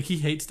 Like he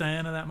hates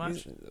Diana that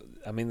much.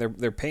 I mean,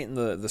 they're painting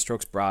the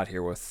strokes broad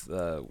here with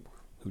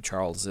who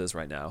Charles is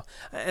right now,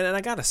 and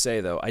I gotta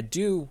say though, I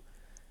do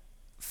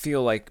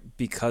feel like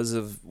because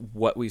of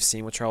what we've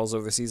seen with Charles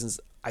over the seasons,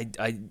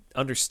 I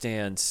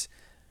understand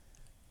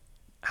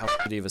how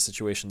shitty of a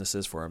situation this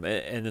is for him,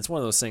 and it's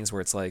one of those things where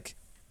it's like.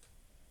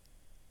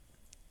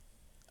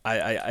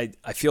 I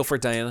feel for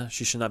Diana.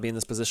 She should not be in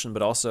this position,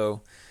 but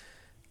also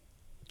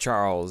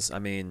Charles. I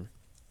mean,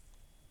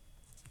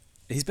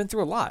 he's been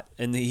through a lot,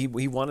 and he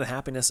wanted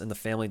happiness, and the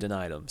family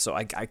denied him. So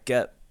I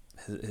get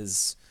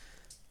his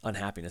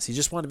unhappiness. He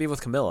just wanted to be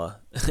with Camilla,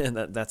 and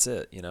that's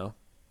it, you know?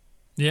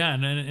 Yeah,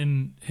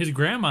 and his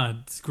grandma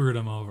screwed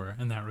him over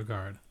in that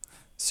regard.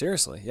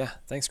 Seriously, yeah.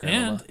 Thanks,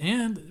 Grandma.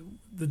 And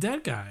the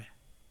dead guy,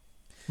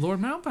 Lord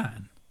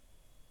Mountbatten.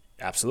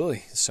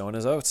 Absolutely. Sowing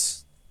his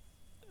oats.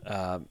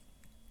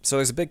 So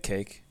there's a big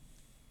cake.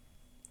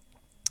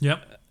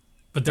 Yep.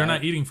 But they're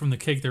not eating from the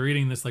cake. They're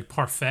eating this like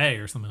parfait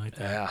or something like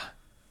that. Yeah.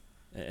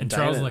 And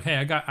Charles is like, hey,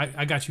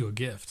 I got you a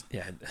gift.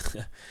 Yeah.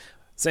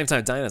 Same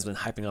time, Diana's been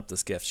hyping up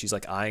this gift. She's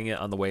like eyeing it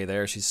on the way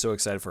there. She's so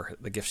excited for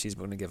the gift she's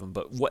going to give him.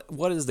 But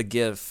what is the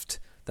gift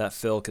that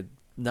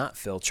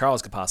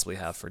Charles could possibly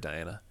have for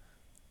Diana?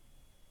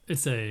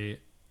 It's a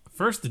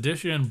first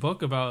edition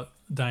book about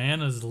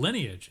Diana's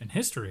lineage and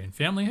history and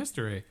family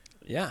history.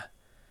 Yeah.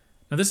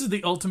 Now this is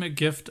the ultimate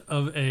gift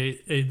of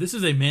this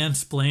is a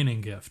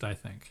mansplaining gift, I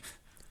think.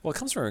 Well, it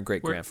comes from a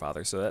great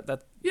grandfather, so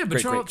that yeah. But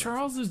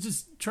Charles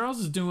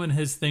is doing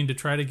his thing to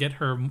try to get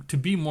her to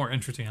be more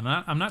interesting.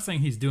 I'm not saying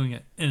he's doing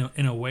it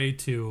in a way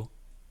to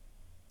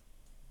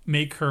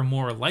make her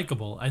more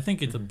likable. I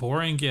think it's a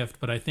boring gift,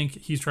 but I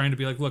think he's trying to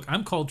be like, look,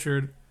 I'm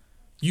cultured.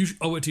 You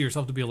owe it to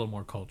yourself to be a little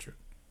more cultured.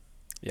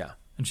 Yeah.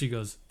 And she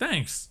goes,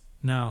 thanks.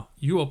 Now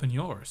you open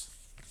yours,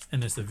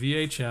 and it's a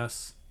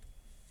VHS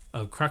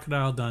of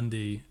Crocodile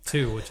Dundee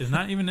 2, which is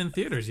not even in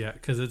theaters yet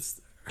because it's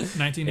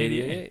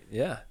 1988.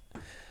 Yeah.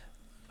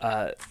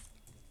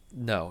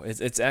 No,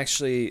 it's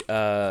actually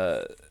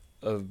a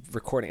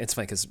recording. It's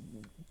funny because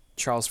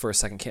Charles for a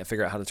second can't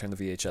figure out how to turn the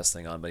VHS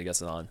thing on, but he gets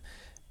it on.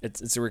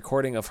 It's a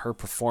recording of her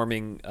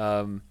performing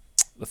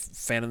the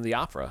Phantom of the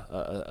Opera,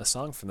 a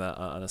song from that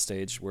on a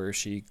stage where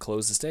she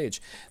closed the stage.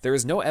 There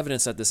is no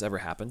evidence that this ever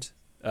happened,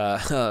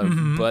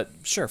 but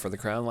sure, for the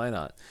crown, why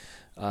not?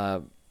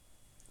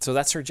 So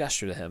that's her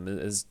gesture to him,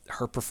 is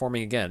her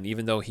performing again,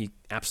 even though he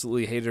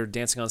absolutely hated her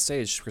dancing on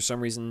stage. For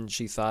some reason,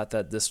 she thought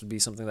that this would be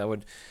something that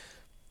would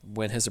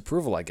win his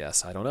approval, I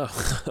guess. I don't know.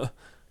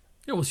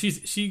 Yeah, well,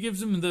 she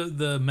gives him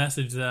the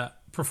message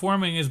that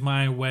performing is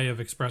my way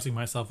of expressing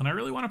myself, and I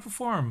really want to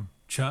perform,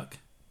 Chuck.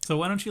 So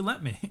why don't you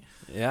let me?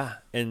 Yeah,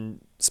 and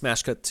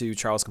smash cut to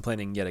Charles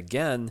complaining yet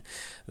again,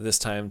 this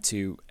time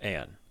to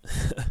Anne.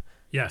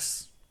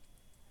 Yes.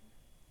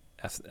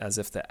 As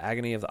if the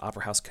agony of the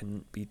opera house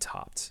couldn't be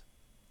topped.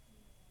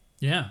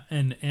 Yeah,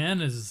 and Anne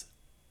is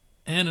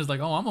like,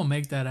 oh, I'm gonna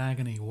make that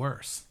agony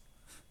worse.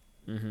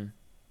 Mm-hmm.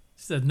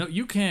 She said, no,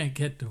 you can't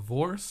get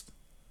divorced.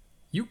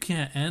 You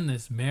can't end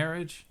this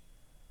marriage.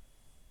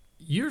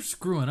 You're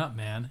screwing up,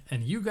 man,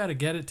 and you got to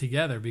get it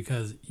together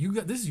because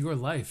this is your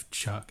life,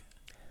 Chuck.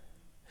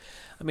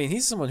 I mean,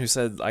 he's someone who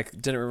said I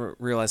didn't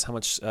realize how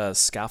much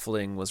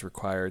scaffolding was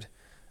required,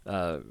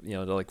 to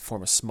like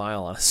form a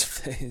smile on his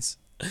face.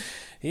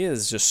 He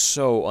is just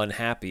so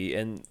unhappy.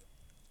 And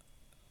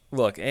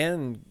look,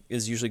 Anne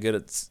is usually good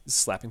at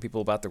slapping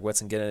people about their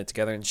wits and getting it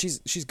together, and she's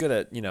good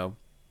at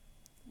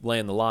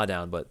laying the law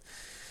down. But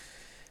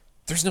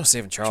there's no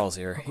saving Charles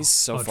here. He's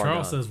so far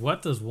Charles gone. says,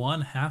 "What does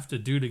one have to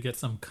do to get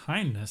some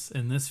kindness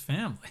in this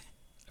family?"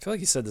 I feel like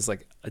he said this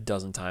like a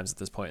dozen times at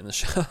this point in the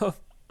show.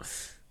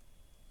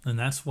 And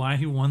that's why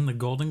he won the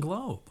Golden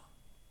Globe.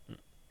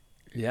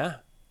 Yeah.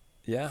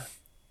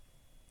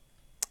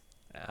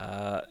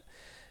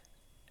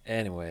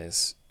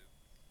 Anyways,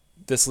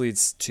 this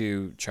leads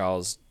to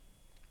Charles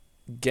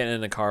getting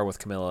in a car with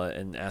Camilla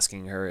and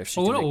asking her if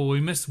she.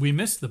 We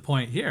missed the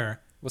point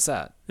here. What's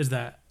that? Is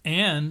that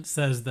Anne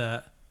says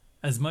that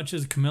as much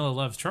as Camilla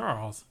loves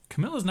Charles,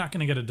 Camilla's not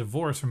going to get a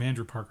divorce from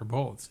Andrew Parker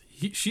Bowles.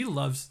 She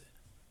loves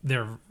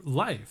their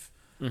life.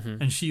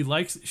 Mm-hmm. And she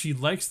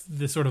likes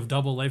the sort of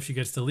double life she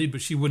gets to lead,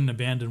 but she wouldn't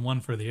abandon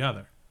one for the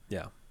other.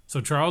 Yeah. So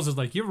Charles is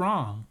like, "You're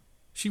wrong.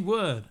 She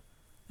would,"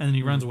 and then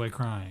he runs away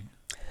crying.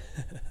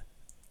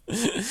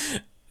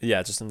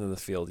 Yeah, just into the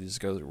field. He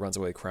just runs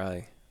away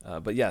crying.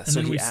 But yeah, and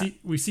so then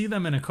we see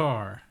them in a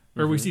car,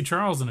 or we see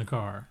Charles in a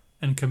car,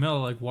 and Camilla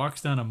like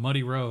walks down a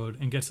muddy road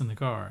and gets in the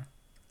car.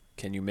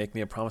 "Can you make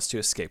me a promise to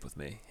escape with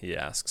me?" he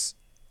asks.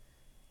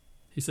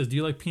 He says, "Do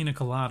you like pina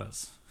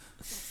coladas?"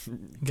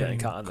 Getting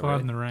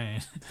caught in the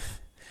rain.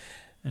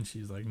 And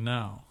she's like,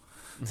 "No."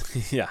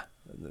 Yeah,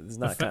 it's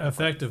not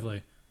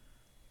effectively.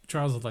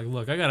 Charles is like,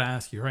 look, I got to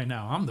ask you right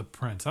now. I'm the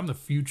prince. I'm the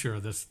future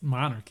of this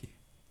monarchy.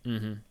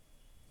 Mm-hmm.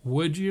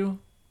 Would you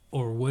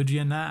or would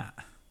you not?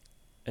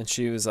 And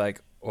she was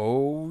like,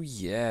 oh,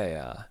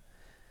 yeah.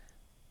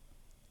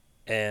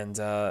 And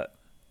But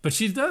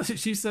she does.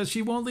 She says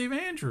she won't leave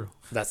Andrew.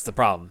 that's the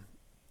problem.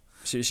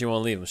 She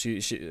won't leave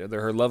him.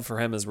 Her love for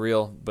him is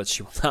real, but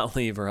she will not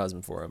leave her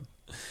husband for him.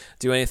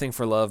 Do anything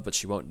for love, but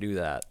she won't do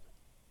that.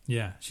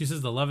 Yeah, she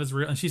says the love is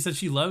real, and she said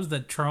she loves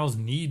that Charles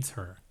needs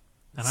her.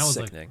 And I was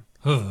Sickening.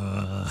 like,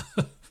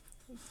 ugh.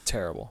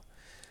 Terrible.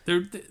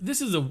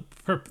 This is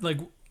like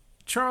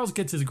Charles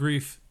gets his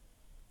grief.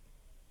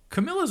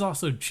 Camilla's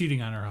also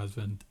cheating on her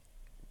husband.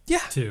 Yeah.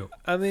 Too.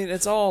 I mean,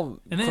 it's all...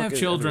 And they have crooked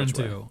children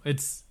every which way. too.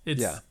 It's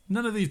Yeah.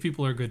 None of these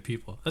people are good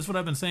people. That's what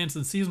I've been saying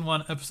since season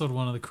 1, episode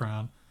 1 of The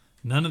Crown.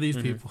 None of these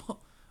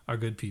people are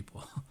good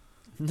people.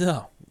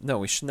 No,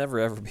 we should never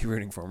ever be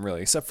rooting for him,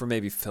 really, except for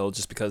maybe Phil,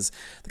 just because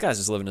the guy's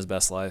just living his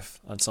best life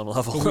on some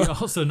level. But we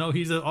also know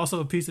he's also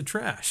a piece of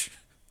trash.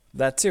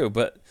 That too,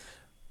 but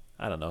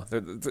I don't know.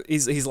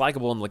 He's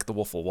likable in like the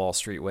Wolf of Wall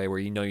Street way, where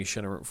you know you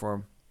shouldn't root for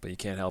him, but you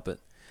can't help it.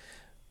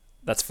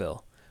 That's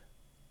Phil.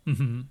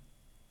 Mm-hmm.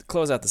 To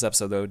close out this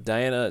episode, though,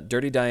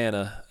 Dirty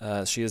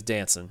Diana, she is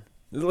dancing.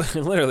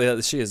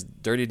 Literally, she is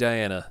Dirty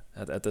Diana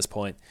at this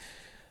point.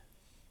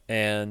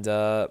 And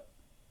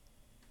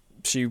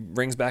she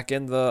rings back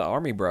in the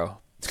army bro.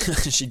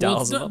 She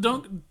dials him up.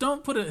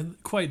 Don't put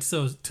it quite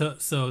so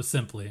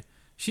simply.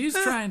 She's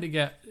trying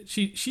to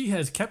she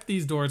has kept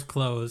these doors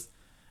closed,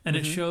 and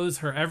it shows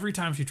her every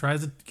time she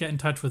tries to get in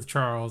touch with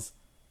Charles,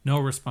 no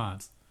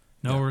response.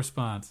 And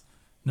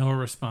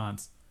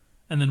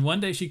then one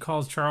day she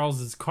calls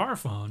Charles's car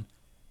phone,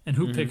 and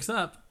who picks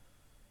up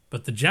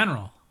but the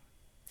general.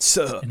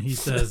 So And he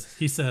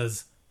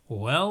says,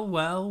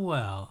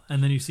 well.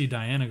 And then you see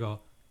Diana go,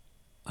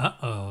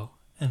 uh-oh.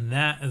 And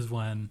that is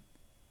when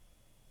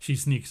she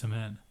sneaks him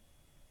in.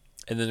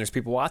 and then there's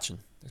people watching.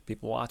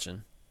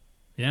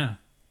 Yeah.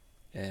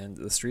 And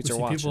the streets We are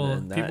see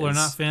watching. people are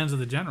not fans of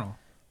the general.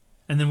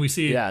 And then we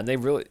see Yeah, and they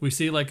really... we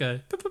see like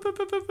a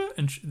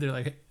and they're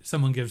like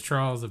someone gives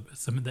Charles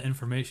some of the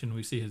information.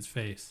 We see his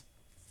face.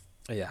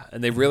 Yeah,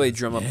 and they really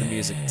drum up the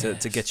music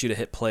to get you to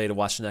hit play to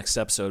watch the next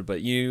episode.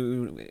 But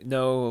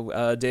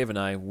Dave and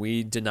I,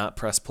 we did not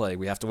press play.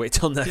 We have to wait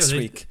till next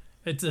week.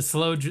 It's a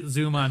slow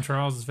zoom on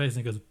Charles's face,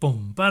 and it goes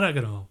boom,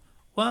 baragado,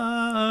 wah.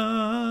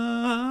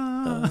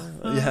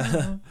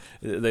 Yeah,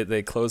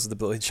 they close with the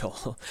Billy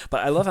Joel.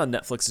 But I love how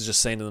Netflix is just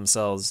saying to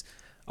themselves,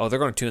 "Oh, they're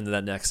going to tune into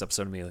that next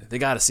episode immediately. They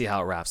got to see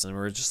how it wraps." And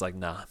we're just like,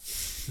 "Nah,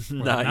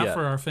 not yet.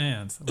 For our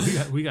fans.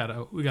 We got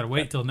to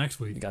wait till next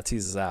week. You got to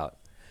tease us out."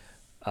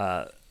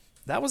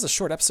 That was a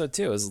short episode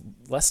too. It was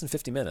less than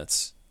 50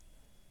 minutes.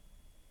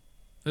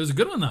 It was a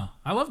good one though.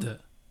 I loved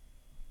it.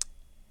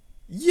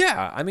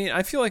 Yeah, I mean,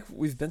 I feel like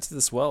we've been to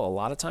this well a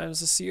lot of times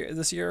this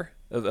year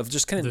of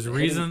just kind of... There's a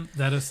reason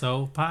that is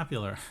so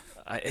popular.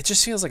 It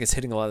just feels like it's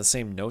hitting a lot of the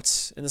same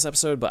notes in this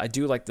episode, but I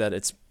do like that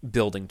it's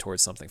building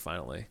towards something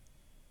finally.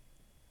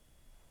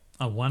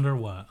 I wonder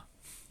what.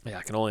 Yeah,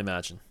 I can only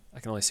imagine. I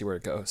can only see where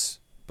it goes.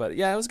 But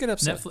yeah, it was a good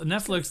episode.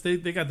 Netflix, they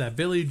got that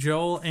Billy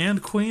Joel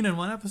and Queen in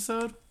one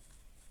episode.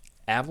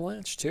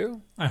 Avalanche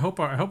too? I hope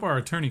our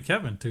attorney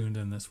Kevin tuned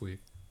in this week.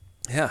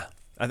 Yeah.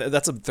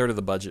 That's a third of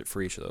the budget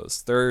for each of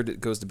those.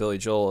 Third goes to Billy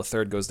Joel, a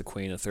third goes to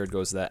Queen, a third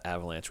goes to that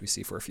Avalanche we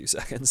see for a few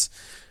seconds.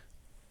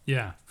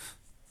 Yeah.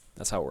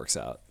 That's how it works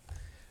out.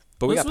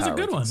 But we got This was power a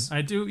good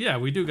rankings. one. Yeah,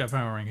 we do got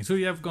power rankings. Who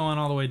do you have going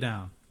all the way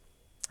down?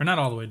 Or not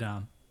all the way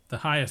down. The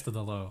highest of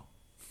the low.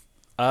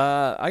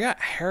 I got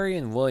Harry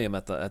and William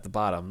at the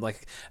bottom.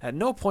 Like, at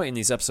no point in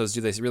these episodes do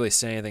they really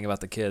say anything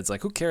about the kids.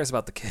 Like, who cares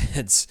about the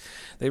kids?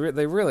 They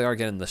really are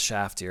getting the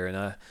shaft here,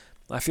 and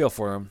I feel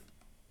for them.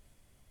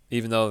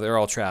 Even though they're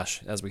all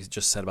trash, as we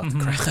just said about the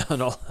Crown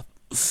and all.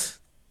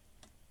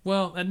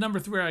 Well, at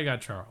number 3, I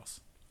got Charles.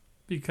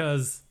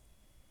 Because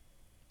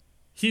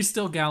he's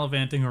still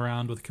gallivanting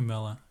around with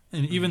Camilla.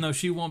 And even though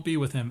she won't be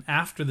with him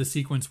after the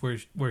sequence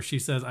where she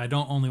says, I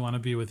don't only want to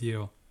be with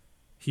you,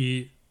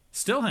 he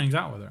still hangs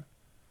out with her.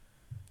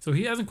 So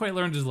he hasn't quite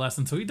learned his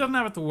lesson. So he doesn't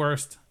have it the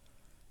worst.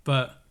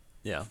 But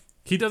Yeah.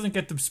 he doesn't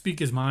get to speak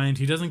his mind.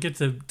 He doesn't get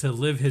to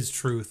live his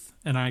truth.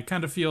 And I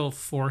kind of feel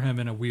for him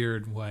in a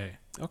weird way.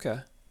 Okay.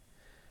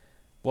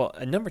 Well,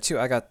 at number 2,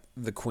 I got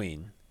the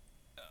Queen.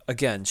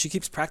 Again, she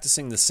keeps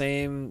practicing the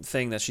same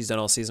thing that she's done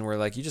all season where,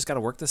 like, you just got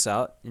to work this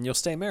out and you'll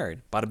stay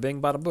married. Bada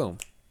bing, bada boom.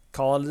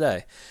 Call it a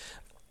day.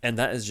 And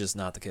that is just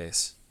not the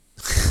case.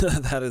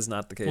 That is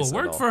not the case. Well, it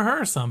worked for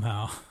her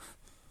somehow.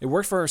 It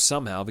worked for her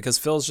somehow because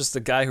Phil's just the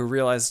guy who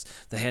realized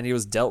the hand he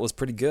was dealt was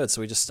pretty good,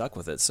 so he just stuck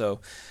with it.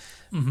 So,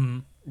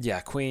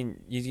 yeah,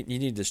 Queen, you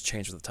need to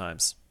change with the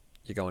times.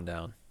 You're going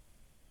down.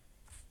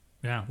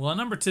 Yeah. Well, at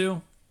number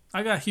 2,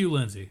 I got Hugh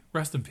Lindsay.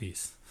 Rest in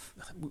peace.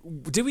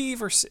 Did we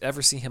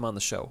ever see him on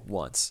the show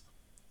once?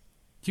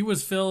 He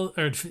was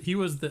he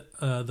was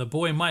the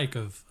boy Mike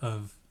of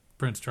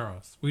Prince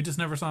Charles. We just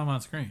never saw him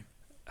on screen.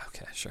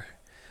 Okay, sure.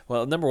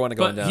 Well, number 1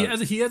 going But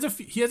down. he has a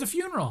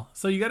funeral,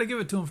 so you got to give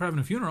it to him for having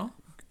a funeral.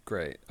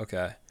 Great.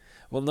 Okay.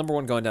 Well, number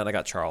 1 going down, I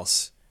got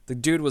Charles. The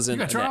dude was You in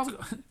got Charles.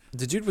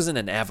 the dude was in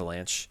an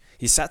avalanche.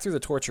 He sat through the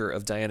torture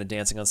of Diana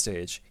dancing on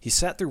stage. He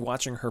sat through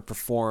watching her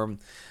perform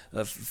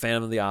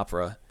Phantom of the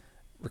Opera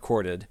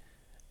recorded.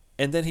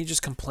 And then he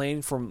just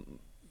complained from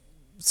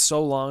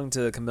so long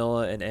to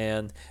Camilla and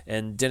Anne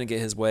and didn't get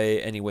his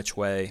way any which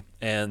way.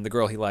 And the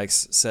girl he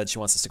likes said she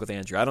wants to stick with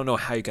Andrew. I don't know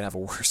how you can have a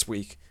worse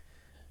week.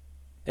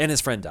 And his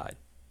friend died.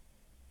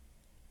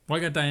 Well,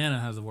 I got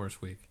Diana has the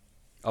worst week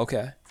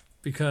Okay.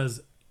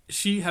 because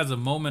she has a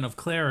moment of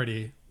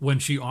clarity when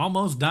she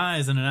almost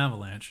dies in an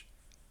avalanche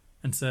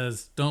and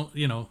says, don't,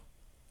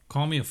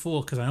 call me a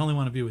fool because I only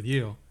want to be with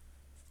you.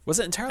 Was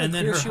it entirely And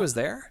then clear her she was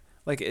there?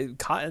 Like,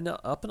 caught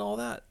up and all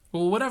that?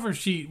 Well, whatever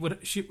she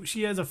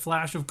has a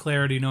flash of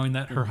clarity knowing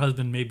that her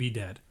husband may be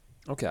dead.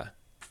 Okay.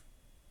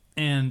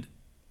 And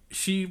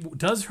she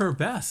does her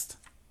best.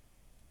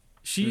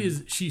 She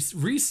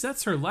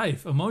resets her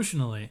life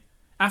emotionally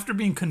after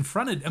being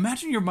confronted.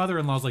 Imagine your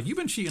mother-in-law's like, "You've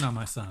been cheating on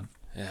my son.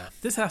 Yeah.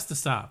 This has to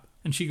stop."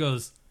 And she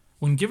goes,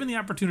 when given the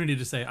opportunity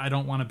to say, "I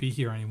don't want to be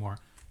here anymore,"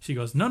 she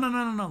goes, No.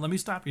 Let me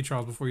stop you,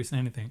 Charles, before you say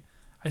anything.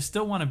 I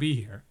still want to be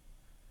here.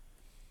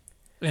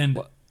 And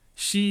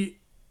she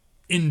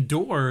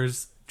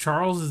endures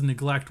Charles's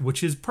neglect,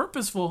 which is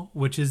purposeful,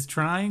 which is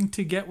trying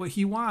to get what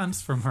he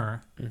wants from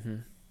her. Mm-hmm.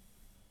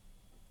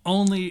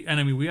 Only, and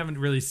I mean, we haven't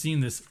really seen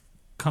this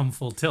come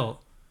full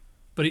tilt,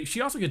 but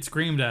she also gets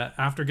screamed at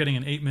after getting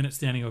an 8-minute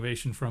standing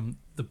ovation from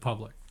the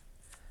public.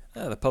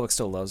 The public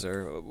still loves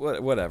her.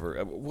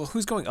 Whatever. Well,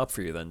 who's going up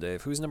for you then,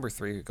 Dave? Who's number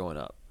 3 going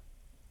up?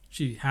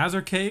 She has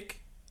her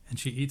cake, and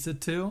she eats it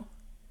too.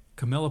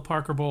 Camilla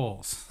Parker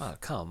Bowles. Oh,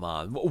 come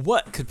on.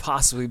 What could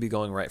possibly be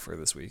going right for her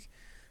this week?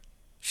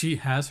 She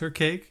has her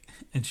cake,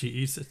 and she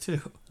eats it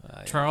too.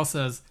 Yeah. Charles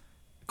says,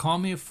 "Call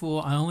me a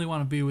fool. I only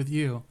want to be with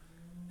you."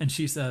 And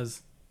she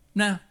says,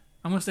 "Nah,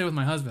 I'm going to stay with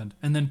my husband."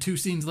 And then 2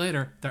 scenes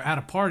later, they're at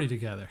a party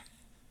together.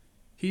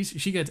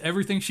 She gets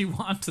everything she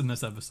wants in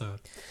this episode.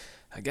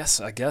 I guess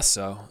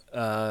so.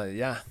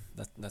 Yeah,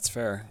 that's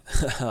fair.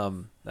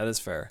 That is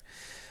fair.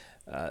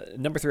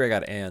 Number 3, I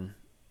got Anne.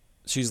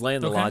 She's laying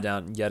the law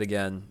down yet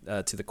again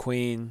to the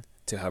queen,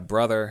 to her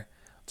brother,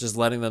 just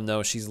letting them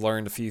know she's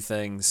learned a few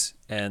things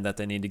and that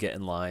they need to get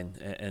in line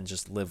and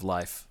just live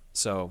life.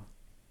 So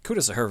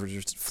kudos to her for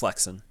just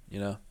flexing,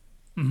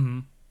 Mm-hmm.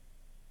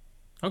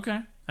 Okay.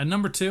 At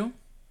number 2,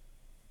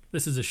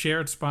 this is a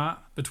shared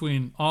spot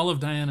between all of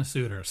Diana's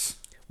suitors.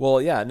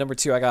 Well, yeah, at number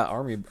 2, I got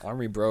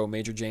Army bro,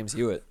 Major James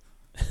Hewitt.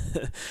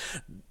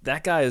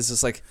 That guy is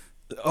just like,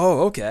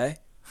 oh, okay.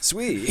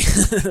 Sweet.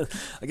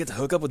 I get to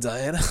hook up with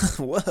Diana.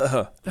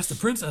 Whoa. That's the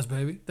princess,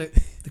 baby.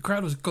 The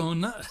crowd was going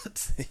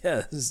nuts.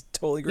 Yeah, this is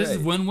totally great. This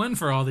is win-win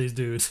for all these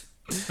dudes.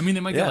 I mean,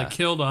 they might get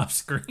killed off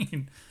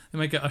screen. They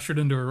might get ushered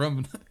into a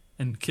room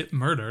and get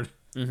murdered.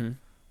 Mm-hmm.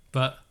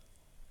 But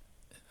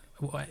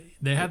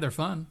they had their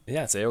fun.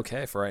 Yeah, it's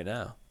A-okay for right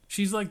now.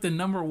 She's like the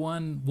number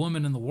 1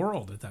 woman in the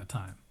world at that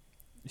time.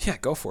 Yeah,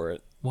 go for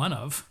it. One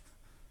of.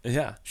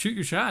 Yeah. Shoot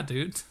your shot,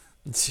 dude.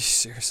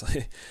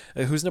 Seriously.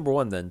 Who's number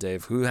 1 then,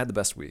 Dave? Who had the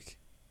best week?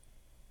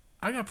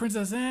 I got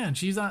Princess Anne.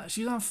 She's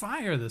on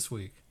fire this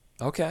week.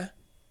 Okay.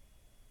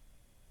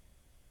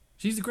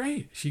 She's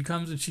great. She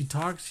comes and she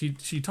talks.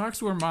 She talks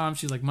to her mom.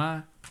 She's like,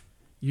 "Ma,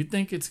 you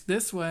think it's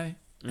this way?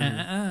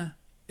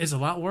 It's a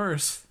lot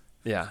worse."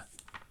 Yeah.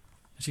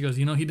 And she goes,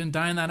 "He didn't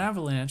die in that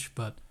avalanche,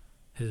 but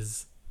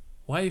his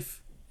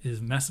wife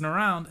is messing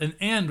around."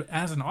 And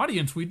as an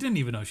audience, we didn't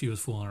even know she was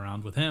fooling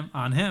around with him,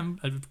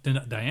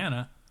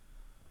 Diana.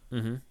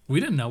 Mm-hmm. We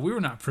didn't know. We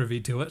were not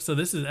privy to it. So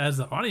this is, as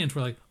the audience,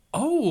 we're like,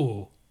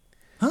 oh,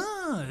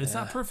 it's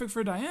not perfect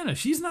for Diana.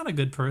 She's not a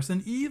good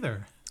person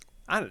either.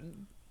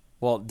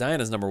 Well,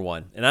 Diana's number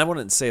 1. And I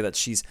wouldn't say that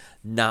she's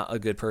not a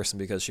good person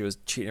because she was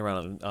cheating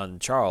around on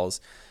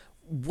Charles.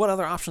 What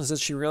other options does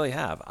she really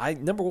have?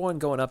 Number 1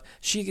 going up,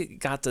 she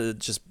got to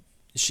just,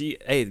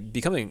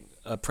 becoming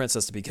a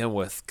princess to begin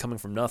with, coming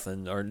from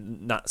nothing or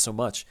not so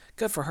much.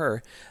 Good for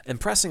her.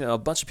 Impressing a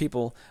bunch of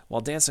people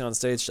while dancing on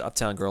stage to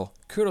Uptown Girl.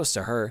 Kudos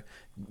to her.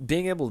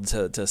 Being able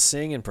to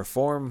sing and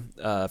perform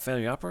Phantom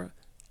of the Opera.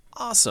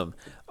 Awesome.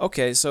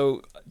 Okay,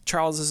 so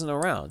Charles isn't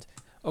around.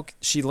 Okay,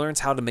 she learns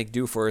how to make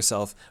do for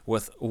herself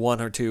with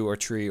 1 or 2 or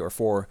 3 or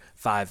 4,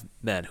 5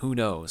 men. Who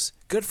knows?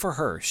 Good for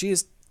her. She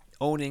is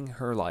owning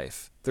her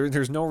life.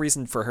 There's no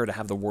reason for her to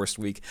have the worst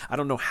week. I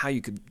don't know how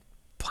you could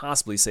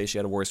possibly say she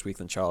had a worse week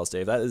than Charles,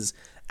 Dave. That is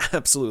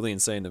absolutely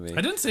insane to me.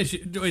 I didn't say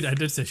she. Wait, I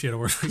did say she had a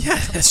worse week.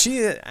 Yeah, she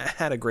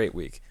had a great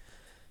week.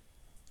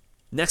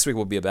 Next week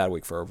will be a bad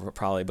week for her,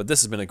 probably, but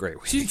this has been a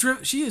great week.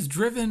 She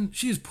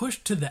is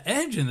pushed to the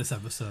edge in this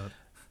episode.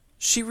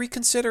 She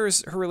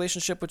reconsiders her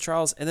relationship with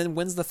Charles and then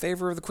wins the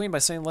favor of the queen by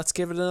saying, "Let's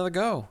give it another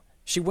go."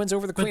 She wins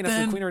over the queen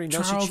after the queen already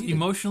knows she cheated. Charles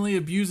emotionally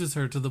abuses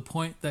her to the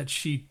point that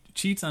she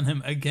cheats on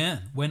him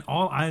again when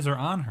all eyes are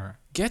on her.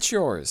 Get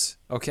yours,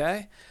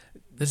 okay?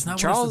 That's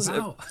not what it's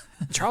about.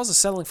 Charles is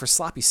settling for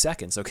sloppy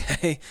seconds,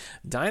 okay?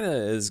 Dinah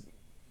is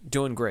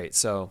doing great,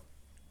 so...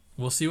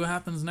 We'll see what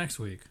happens next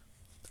week.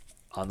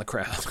 On the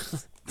Crown.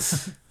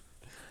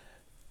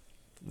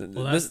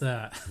 Well, that's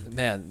that.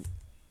 Man,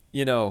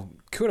 you know,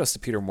 kudos to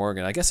Peter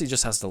Morgan. I guess he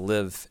just has to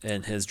live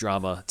in his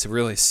drama to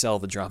really sell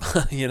the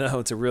drama, you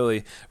know, to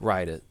really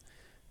write it.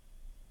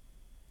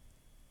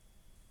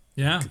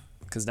 Yeah.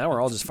 Because now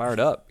we're all just fired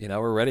up. You know,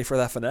 we're ready for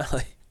that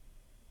finale.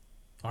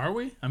 Are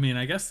we? I mean,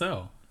 I guess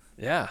so.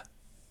 Yeah.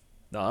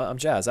 No, I'm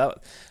jazzed. That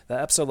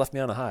episode left me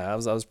on a high. I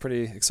was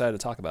pretty excited to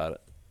talk about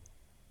it.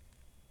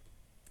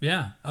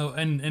 Yeah. Oh,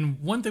 and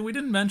one thing we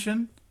didn't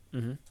mention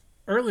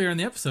earlier in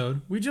the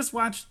episode, we just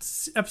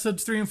watched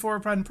episodes 3 and 4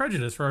 of Pride and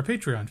Prejudice for our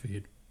Patreon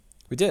feed.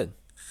 We did.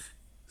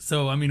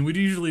 So, I mean, we'd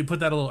usually put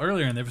that a little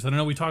earlier in the episode. I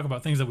know we talk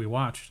about things that we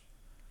watched.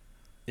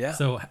 Yeah.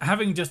 So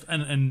having just,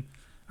 and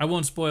I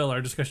won't spoil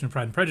our discussion of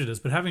Pride and Prejudice,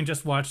 but having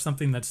just watched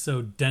something that's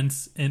so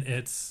dense in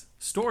its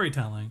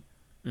storytelling,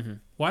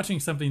 watching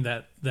something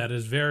that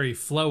is very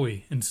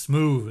flowy and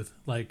smooth,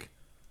 like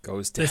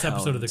goes down. This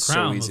episode of The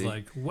Crown was easy.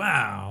 like,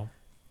 wow.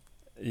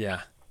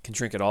 Yeah, can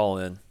drink it all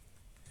in.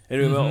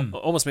 It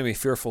almost made me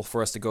fearful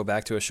for us to go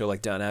back to a show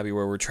like Downton Abbey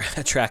where we're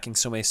tracking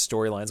so many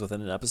storylines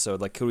within an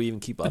episode. Like, could we even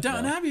keep up? But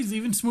Downton now? Abbey's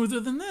even smoother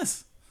than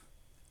this.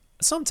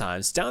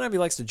 Sometimes Downton Abbey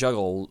likes to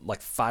juggle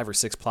like 5 or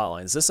 6 plot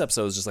lines. This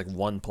episode is just like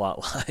one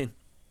plot line.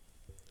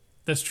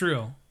 That's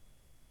true.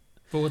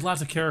 But with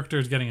lots of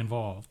characters getting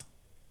involved.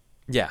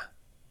 Yeah.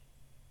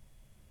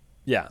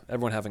 Yeah,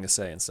 everyone having a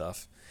say and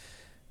stuff.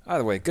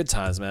 Either way, good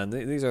times, man.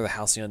 These are the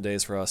halcyon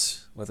days for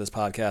us with this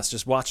podcast.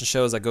 Just watching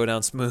shows that go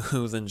down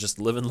smooth and just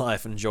living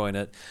life and enjoying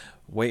it.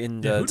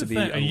 Waiting to be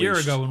a year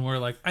unleashed. ago when we're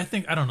like, I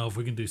don't know if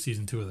we can do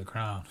season 2 of The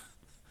Crown.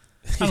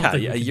 Yeah,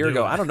 a year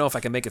ago. I don't know if I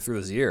can make it through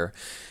this year.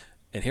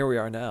 And here we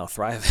are now,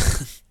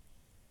 thriving.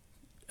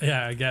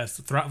 Yeah, I guess.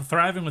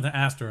 Thriving with an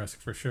asterisk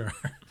for sure.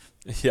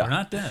 Yeah. We're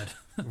not dead.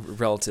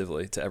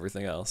 Relatively to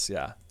everything else,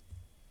 yeah.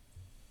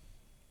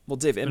 Well,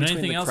 Dave, in between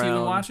anything The else Crown, you've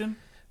been watching?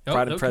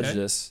 Pride and okay.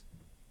 Prejudice.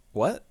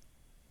 What?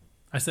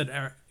 I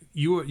said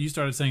you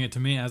started saying it to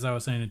me as I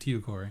was saying it to you,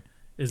 Corey.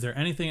 Is there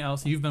anything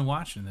else you've been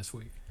watching this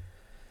week?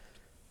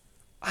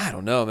 I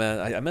don't know,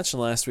 man. I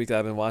mentioned last week that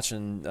I've been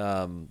watching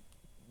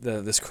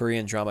this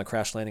Korean drama,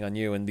 Crash Landing on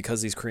You, and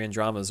because these Korean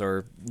dramas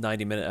are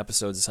 90-minute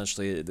episodes,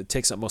 essentially, it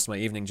takes up most of my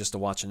evening just to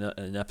watch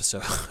an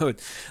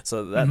episode.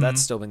 So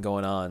that's still been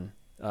going on.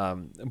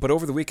 But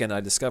over the weekend,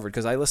 I discovered,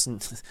 because I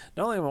listened,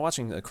 not only am I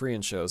watching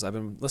Korean shows, I've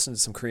been listening to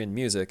some Korean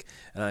music,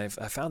 and I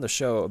found a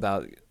show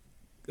about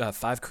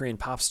 5 Korean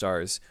pop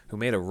stars who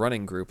made a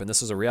running group, and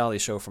this was a reality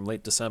show from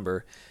late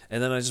December.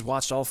 And then I just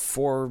watched all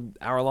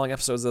 4-hour-long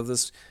episodes of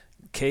this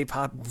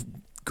K-pop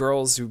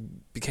girls who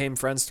became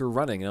friends through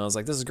running, and I was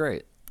like, this is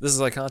great. This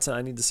is like content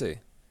I need to see.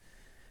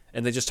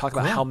 And they just talk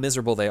about how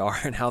miserable they are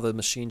and how the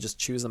machine just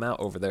chews them out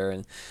over there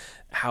and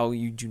how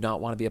you do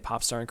not want to be a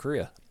pop star in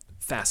Korea.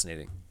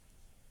 Fascinating.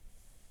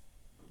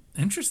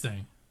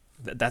 Interesting.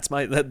 That's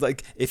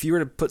like, if you were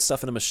to put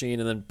stuff in a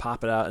machine and then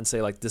pop it out and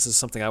say, like, this is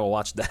something I will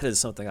watch, that is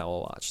something I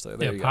will watch. So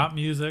there you pop go.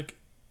 music,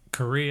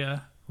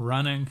 Korea,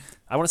 running.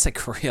 I want to say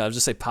Korea. I'll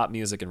just say pop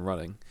music and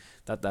running.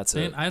 That's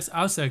it.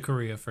 I'll say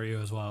Korea for you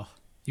as well.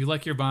 You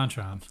like your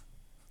banchan.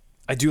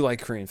 I do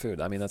like Korean food.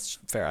 I mean, that's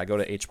fair. I go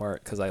to H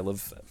Mart because I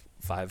live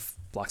 5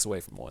 blocks away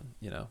from one,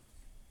 you know.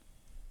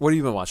 What have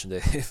you been watching,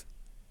 Dave?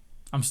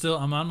 I'm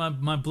on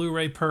my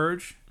Blu-ray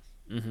purge.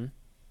 Mm-hmm.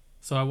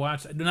 So I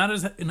watched not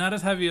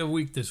as heavy a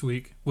week this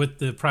week with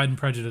the Pride and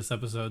Prejudice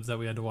episodes that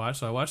we had to watch.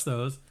 So I watched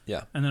those.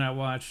 Yeah. And then I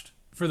watched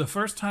for the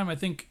first time I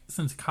think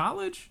since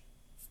college,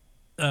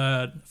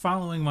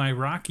 following my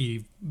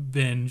Rocky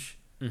binge,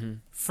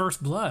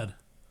 First Blood,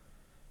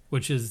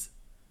 which is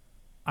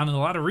on a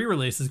lot of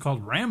re-releases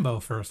called Rambo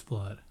First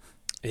Blood.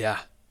 Yeah.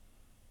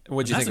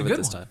 What'd you think of it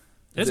this time?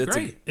 It's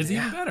great. It's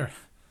even better.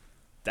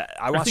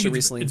 I watched it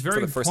recently it's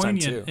very for the first time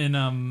too. In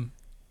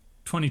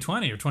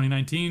 2020 or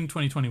 2019,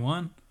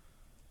 2021.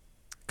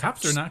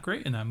 Cops are not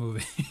great in that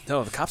movie.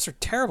 No, the cops are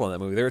terrible in that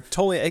movie. They were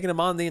totally egging him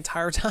on the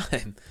entire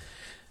time.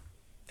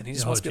 And he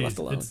just wants to be left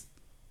alone.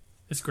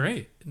 It's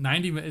great.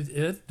 90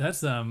 minutes.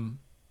 That's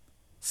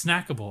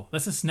snackable.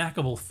 That's a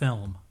snackable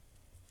film.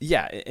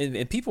 Yeah,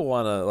 and people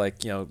want to,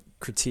 like, you know,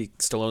 critique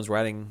Stallone's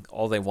writing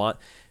all they want.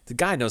 The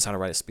guy knows how to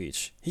write a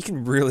speech. He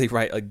can really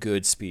write a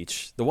good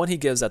speech. The one he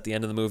gives at the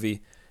end of the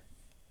movie,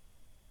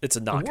 it's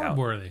a knockout.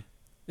 Award-worthy.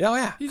 Oh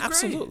yeah, He's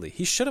absolutely. great.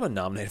 He should have been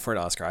nominated for an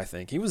Oscar. I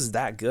think he was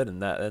that good in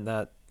that. And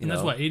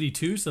that's what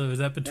 82. So is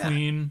that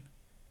between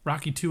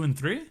Rocky 2 and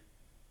 3?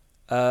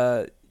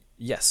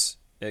 Yes.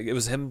 It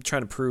was him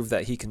trying to prove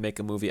that he can make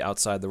a movie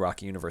outside the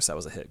Rocky universe that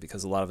was a hit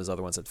because a lot of his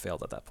other ones had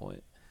failed at that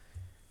point.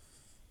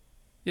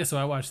 Yeah, so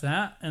I watched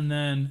that, and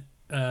then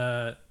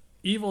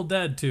Evil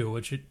Dead 2,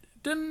 which it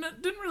didn't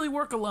really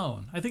work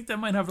alone. I think that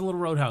might have a little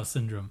Roadhouse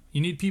syndrome.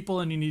 You need people,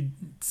 and you need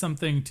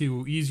something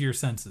to ease your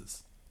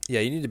senses. Yeah,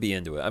 you need to be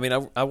into it. I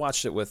mean, I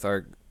watched it with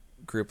our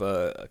group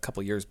a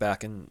couple years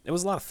back, and it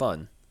was a lot of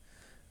fun.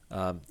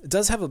 It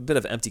does have a bit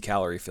of empty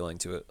calorie feeling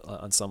to it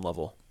on some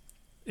level.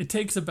 It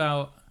takes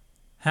about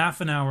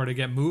half an hour to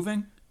get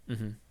moving,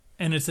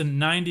 and it's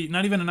not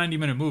even a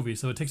 90-minute movie,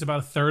 so it takes about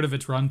a third of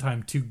its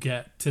runtime to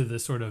get to the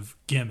sort of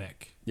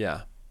gimmick.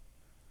 Yeah.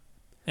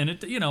 And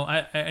it,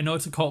 I know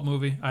it's a cult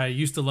movie. I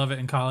used to love it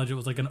in college. It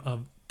was like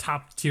a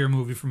top tier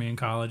movie for me in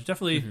college.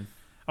 Definitely,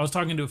 I was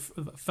talking to a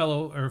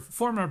fellow or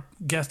former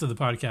guest of the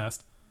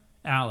podcast,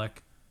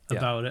 Alec,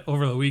 about it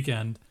over the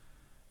weekend,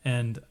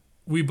 and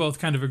we both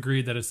kind of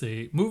agreed that it's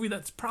a movie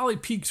that's probably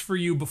peaks for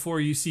you before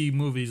you see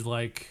movies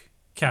like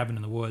Cabin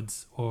in the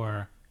Woods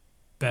or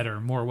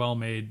better, more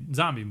well-made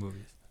zombie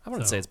movies. I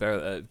wouldn't say it's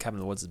better. Cabin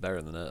in the Woods is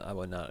better than it. I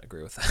would not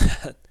agree with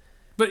that.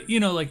 But, you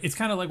know, like, it's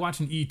kind of like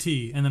watching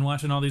E.T. and then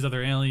watching all these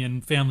other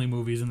alien family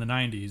movies in the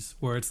 90s,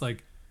 where it's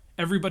like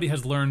everybody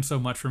has learned so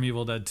much from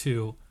Evil Dead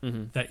 2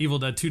 that Evil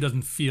Dead 2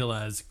 doesn't feel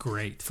as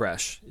great.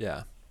 Fresh,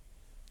 yeah.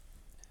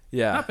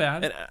 Yeah. Not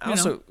bad. And I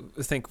also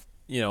think,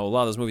 you know, a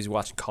lot of those movies we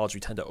watch in college we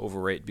tend to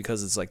overrate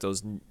because it's like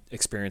those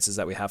experiences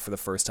that we have for the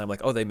first time.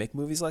 Like, oh, they make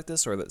movies like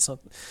this? Or that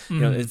something, you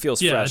know, it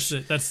feels fresh.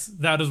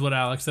 That is what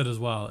Alex said as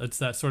well. It's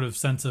that sort of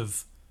sense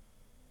of,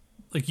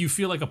 like, you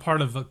feel like a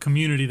part of a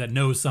community that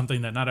knows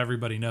something that not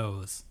everybody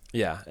knows.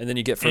 Yeah, and then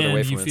you get further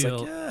away from it. It's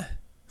like, yeah.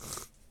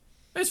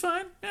 It's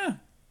fine, yeah.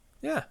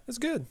 Yeah, it's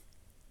good.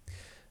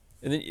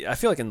 And then I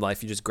feel like in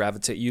life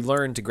you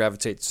learn to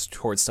gravitate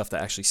towards stuff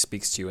that actually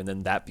speaks to you, and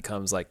then that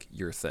becomes like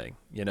your thing.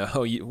 You know,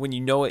 when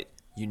you know it,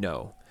 you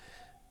know.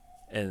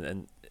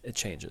 And it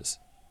changes.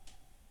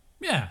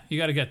 Yeah, you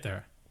got to get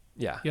there.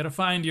 Yeah. You got to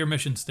find your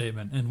mission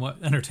statement and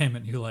what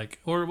entertainment you like,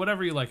 or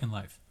whatever you like in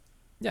life.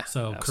 Yeah.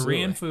 So absolutely.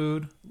 Korean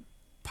food,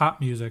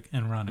 pop music,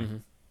 and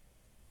running.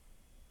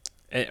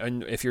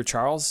 And if you're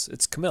Charles,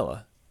 it's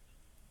Camilla.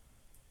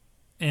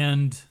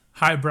 And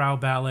highbrow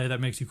ballet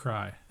that makes you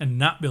cry, and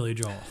not Billy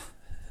Joel.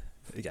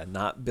 Yeah,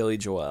 not Billy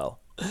Joel.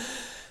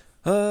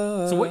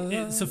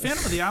 So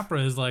Phantom of the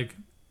Opera is like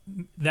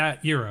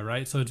that era,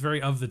 right? So it's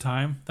very of the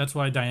time. That's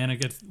why Diana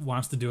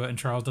wants to do it, and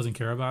Charles doesn't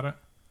care about it.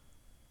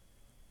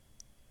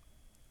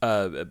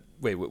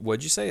 Wait,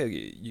 what'd you say?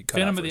 You cut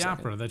Phantom out of the for a second.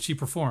 Opera that she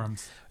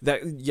performs.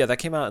 That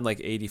came out in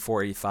like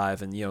 84,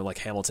 85, and you know, like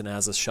Hamilton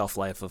has a shelf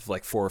life of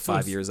like 4 or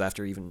 5 years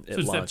after even it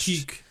launched.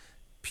 It's that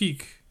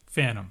peak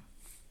Phantom.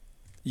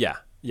 Yeah.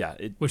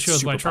 Which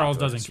shows why Charles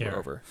doesn't care.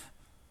 Over.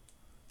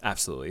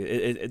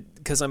 Absolutely.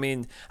 Because I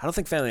mean, I don't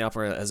think Phantom of the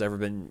Opera has ever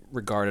been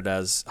regarded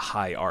as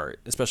high art,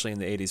 especially in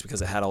the 80s,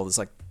 because it had all this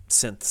like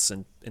synths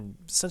and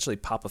essentially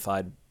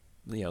popified,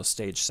 you know,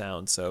 stage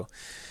sound. So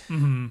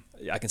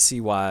I can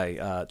see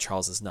why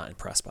Charles is not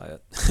impressed by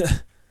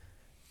it.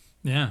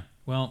 Yeah.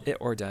 Well, it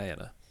or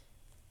Diana.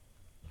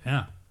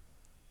 Yeah.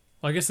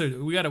 Well, I guess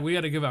we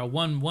gotta give out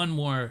one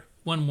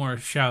more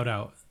shout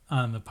out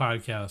on the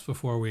podcast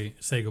before we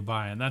say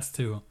goodbye, and that's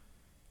to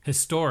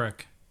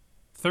historic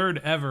third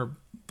ever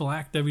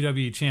Black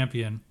WWE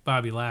champion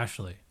Bobby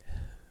Lashley.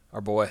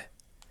 Our boy.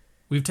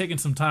 We've taken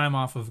some time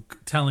off of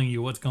telling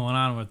you what's going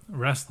on with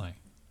wrestling,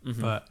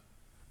 but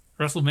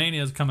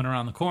WrestleMania is coming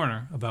around the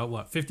corner,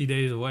 about 50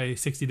 days away,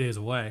 60 days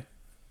away.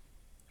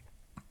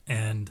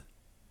 And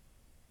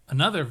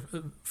another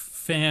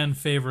fan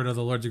favorite of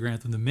the Lords of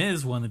Grantham, The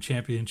Miz, won the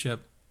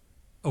championship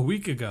a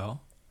week ago.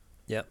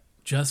 Yep.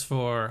 Just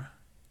for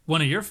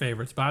one of your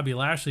favorites, Bobby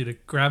Lashley, to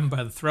grab him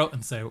by the throat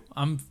and say,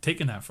 I'm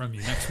taking that from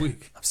you next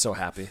week. I'm so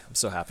happy. I'm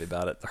so happy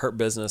about it. The Hurt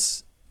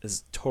Business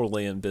is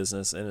totally in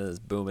business, and it is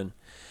booming.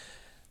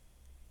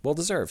 Well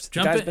deserved.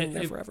 The guy's been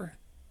there forever.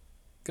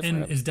 Good for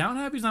him. Is Down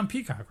Abbey's on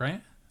Peacock,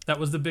 right? That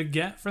was the big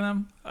get for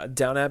them?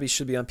 Down Abbey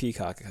should be on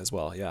Peacock as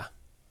well, yeah.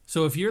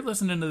 So if you're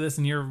listening to this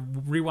and you're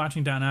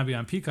rewatching Down Abbey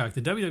on Peacock,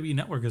 the WWE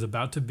Network is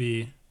about to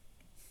be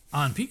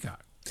on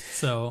Peacock.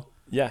 So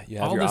yeah, you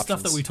have all your the options.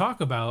 stuff that we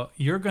talk about,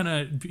 you're going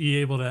to be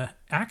able to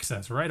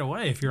access right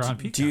away if you're on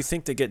Peacock. Do you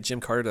think they get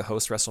Jim Carter to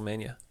host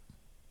WrestleMania?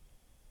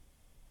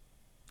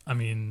 I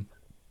mean,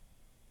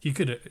 he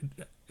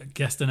could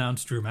guest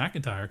announce Drew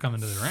McIntyre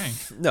coming to the ring.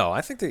 No,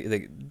 I think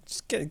they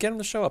just get him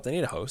to show up. They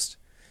need a host.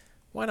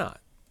 Why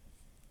not?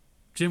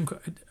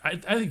 I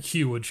think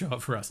Hugh would show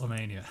up for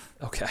WrestleMania.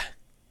 Okay.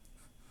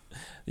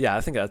 Yeah,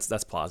 I think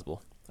that's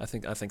plausible. I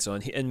think so,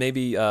 and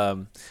maybe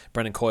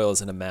Brendan Coyle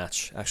is in a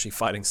match, actually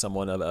fighting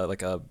someone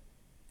like a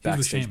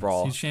backstage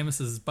brawl. He's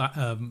Sheamus's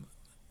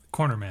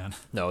corner man.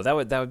 No, that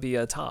would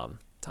be Tom.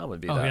 Tom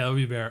would be. Oh that. yeah, that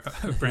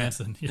would be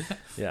Branson. Yeah.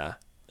 Yeah.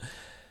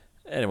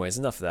 Anyways,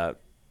 enough of that.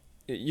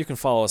 You can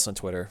follow us on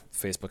Twitter,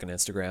 Facebook, and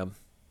Instagram.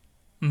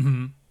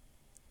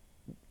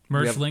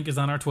 Merch link is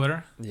on our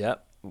Twitter.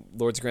 Yep.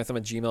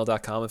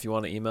 lordsgrantham@gmail.com if you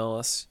want to email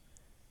us.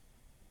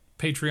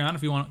 Patreon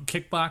if you want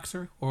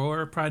Kickboxer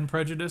or Pride and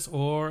Prejudice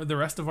or the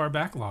rest of our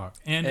backlog,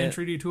 and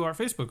entry you to our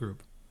Facebook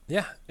group.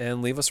 Yeah,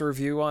 and leave us a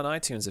review on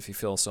iTunes if you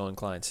feel so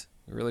inclined.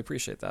 We really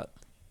appreciate that.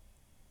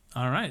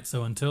 All right,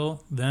 so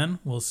until then,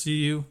 we'll see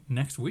you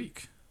next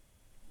week.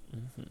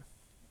 Mm-hmm.